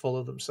is so full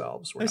of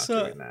themselves. We're not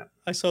doing that.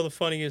 I saw the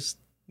funniest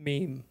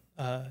meme.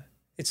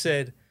 It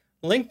said,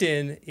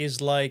 LinkedIn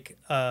is like,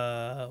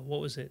 what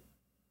was it?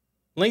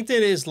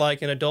 LinkedIn is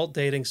like an adult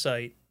dating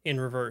site in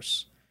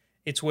reverse.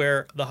 It's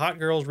where the hot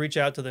girls reach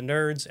out to the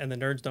nerds and the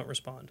nerds don't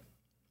respond.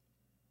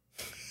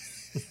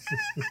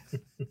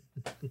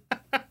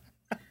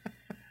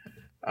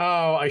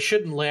 Oh, I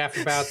shouldn't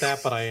laugh about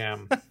that, but I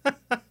am.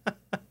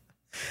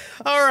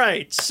 All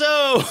right,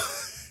 so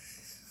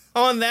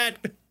on that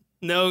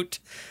note,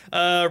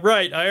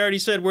 right, I already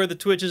said where the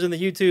Twitches and the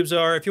YouTubes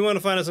are. If you want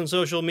to find us on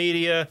social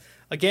media,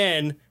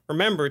 again,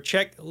 remember,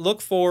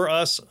 look for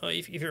us.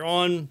 If you're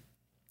on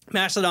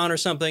Mastodon or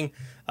something,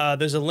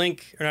 there's a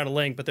link, or not a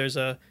link, but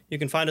you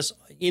can find us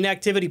in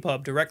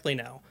ActivityPub directly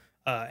now,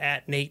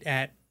 at Nate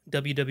at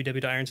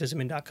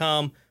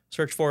www.ironsystem.com.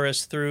 Search for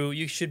us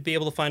you should be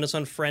able to find us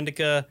on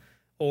Friendica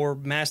or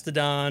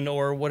Mastodon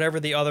or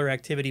whatever the other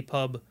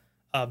ActivityPub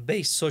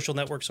based social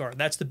networks are.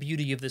 That's the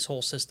beauty of this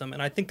whole system,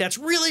 and I think that's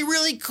really,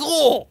 really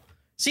cool.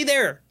 See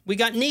there, we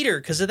got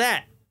neater because of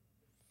that.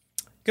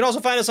 You can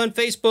also find us on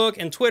Facebook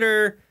and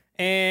Twitter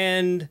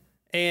and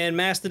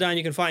Mastodon.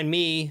 You can find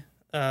me.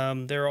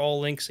 There are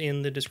all links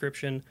in the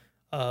description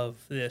of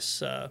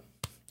this,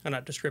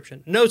 not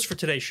description, notes for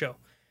today's show.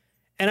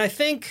 And I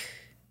think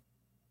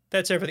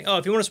that's everything. Oh,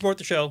 if you want to support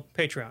the show,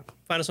 Patreon.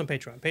 Find us on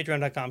Patreon,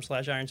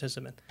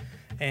 patreon.com/IronSystem.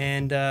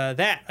 And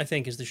that, I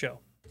think, is the show.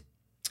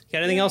 Got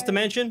anything else to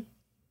mention?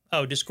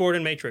 Oh, Discord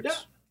and Matrix. Yeah.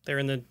 They're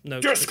in the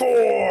notes.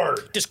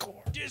 Discord!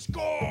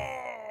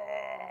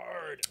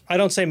 I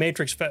don't say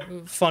Matrix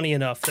funny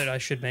enough that I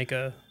should make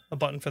a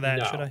button for that,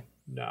 No, should I?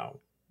 No.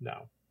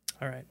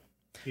 All right.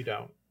 You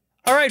don't.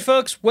 All right,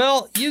 folks.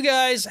 Well, you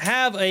guys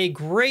have a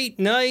great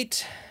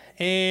night,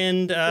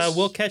 and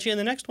we'll catch you in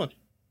the next one.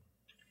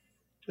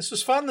 This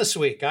was fun this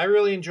week. I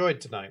really enjoyed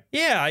tonight.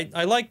 Yeah,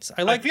 I liked.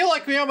 I feel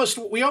like we almost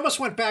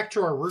went back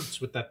to our roots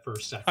with that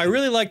first section. I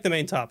really liked the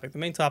main topic. The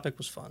main topic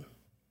was fun.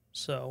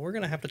 So we're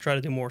gonna have to try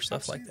to do more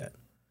stuff like that.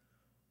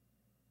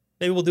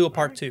 Maybe we'll do a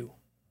part 2.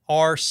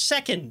 our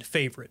second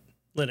favorite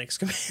Linux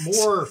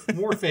commands.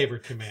 More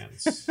favorite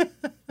commands.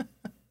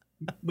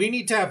 We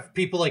need to have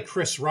people like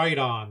Chris Wright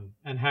on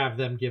and have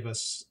them give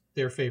us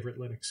their favorite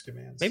Linux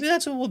commands. Maybe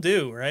that's what we'll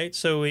do, right?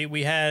 So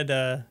we had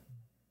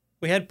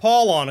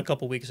Paul on a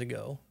couple weeks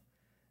ago,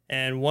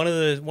 and one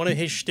of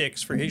his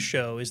shticks for his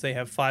show is they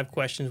have 5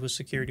 questions with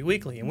Security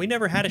Weekly, and we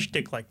never had a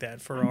shtick like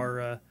that for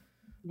our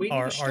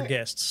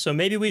guests. So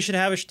maybe we should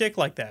have a shtick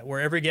like that, where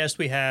every guest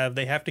we have,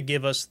 they have to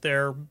give us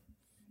their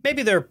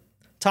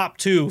top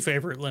 2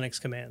 favorite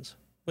Linux commands.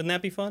 Wouldn't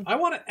that be fun? I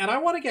want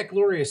to get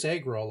Glorious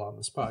Egg Roll on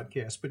this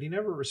podcast, but he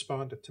never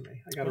responded to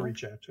me. I got to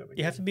reach out to him again.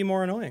 You have to be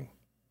more annoying.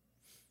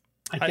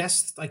 I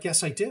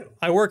guess I do.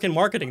 I work in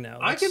marketing now.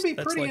 I can be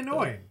pretty like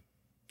annoying.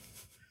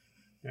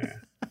 Yeah.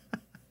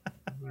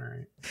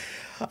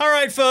 All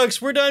right,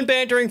 folks, we're done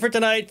bantering for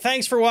tonight.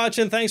 Thanks for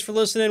watching. Thanks for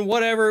listening.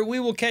 Whatever. We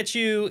will catch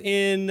you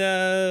in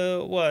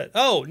what?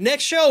 Oh,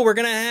 next show we're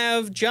gonna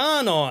have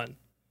John on.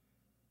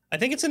 I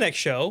think it's the next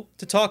show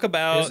to talk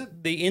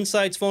about the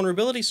Insights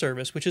Vulnerability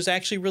Service, which is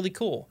actually really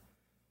cool.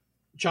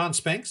 John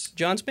Spinks?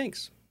 John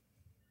Spinks.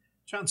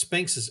 John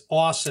Spinks is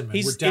awesome,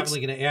 and we're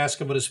definitely going to ask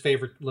him what his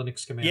favorite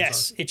Linux commands are.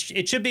 Yes,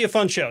 it should be a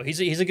fun show. He's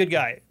a good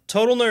guy.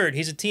 Total nerd.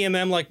 He's a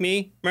TMM like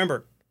me.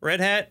 Remember,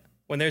 Red Hat,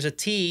 when there's a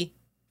T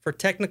for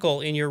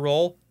technical in your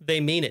role, they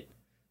mean it.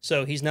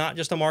 So he's not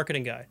just a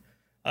marketing guy.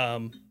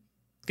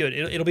 Good.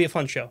 It'll be a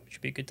fun show. It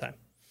should be a good time.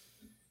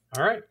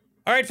 All right.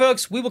 All right,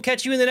 folks, we will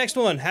catch you in the next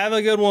one. Have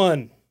a good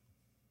one.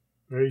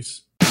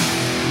 Peace.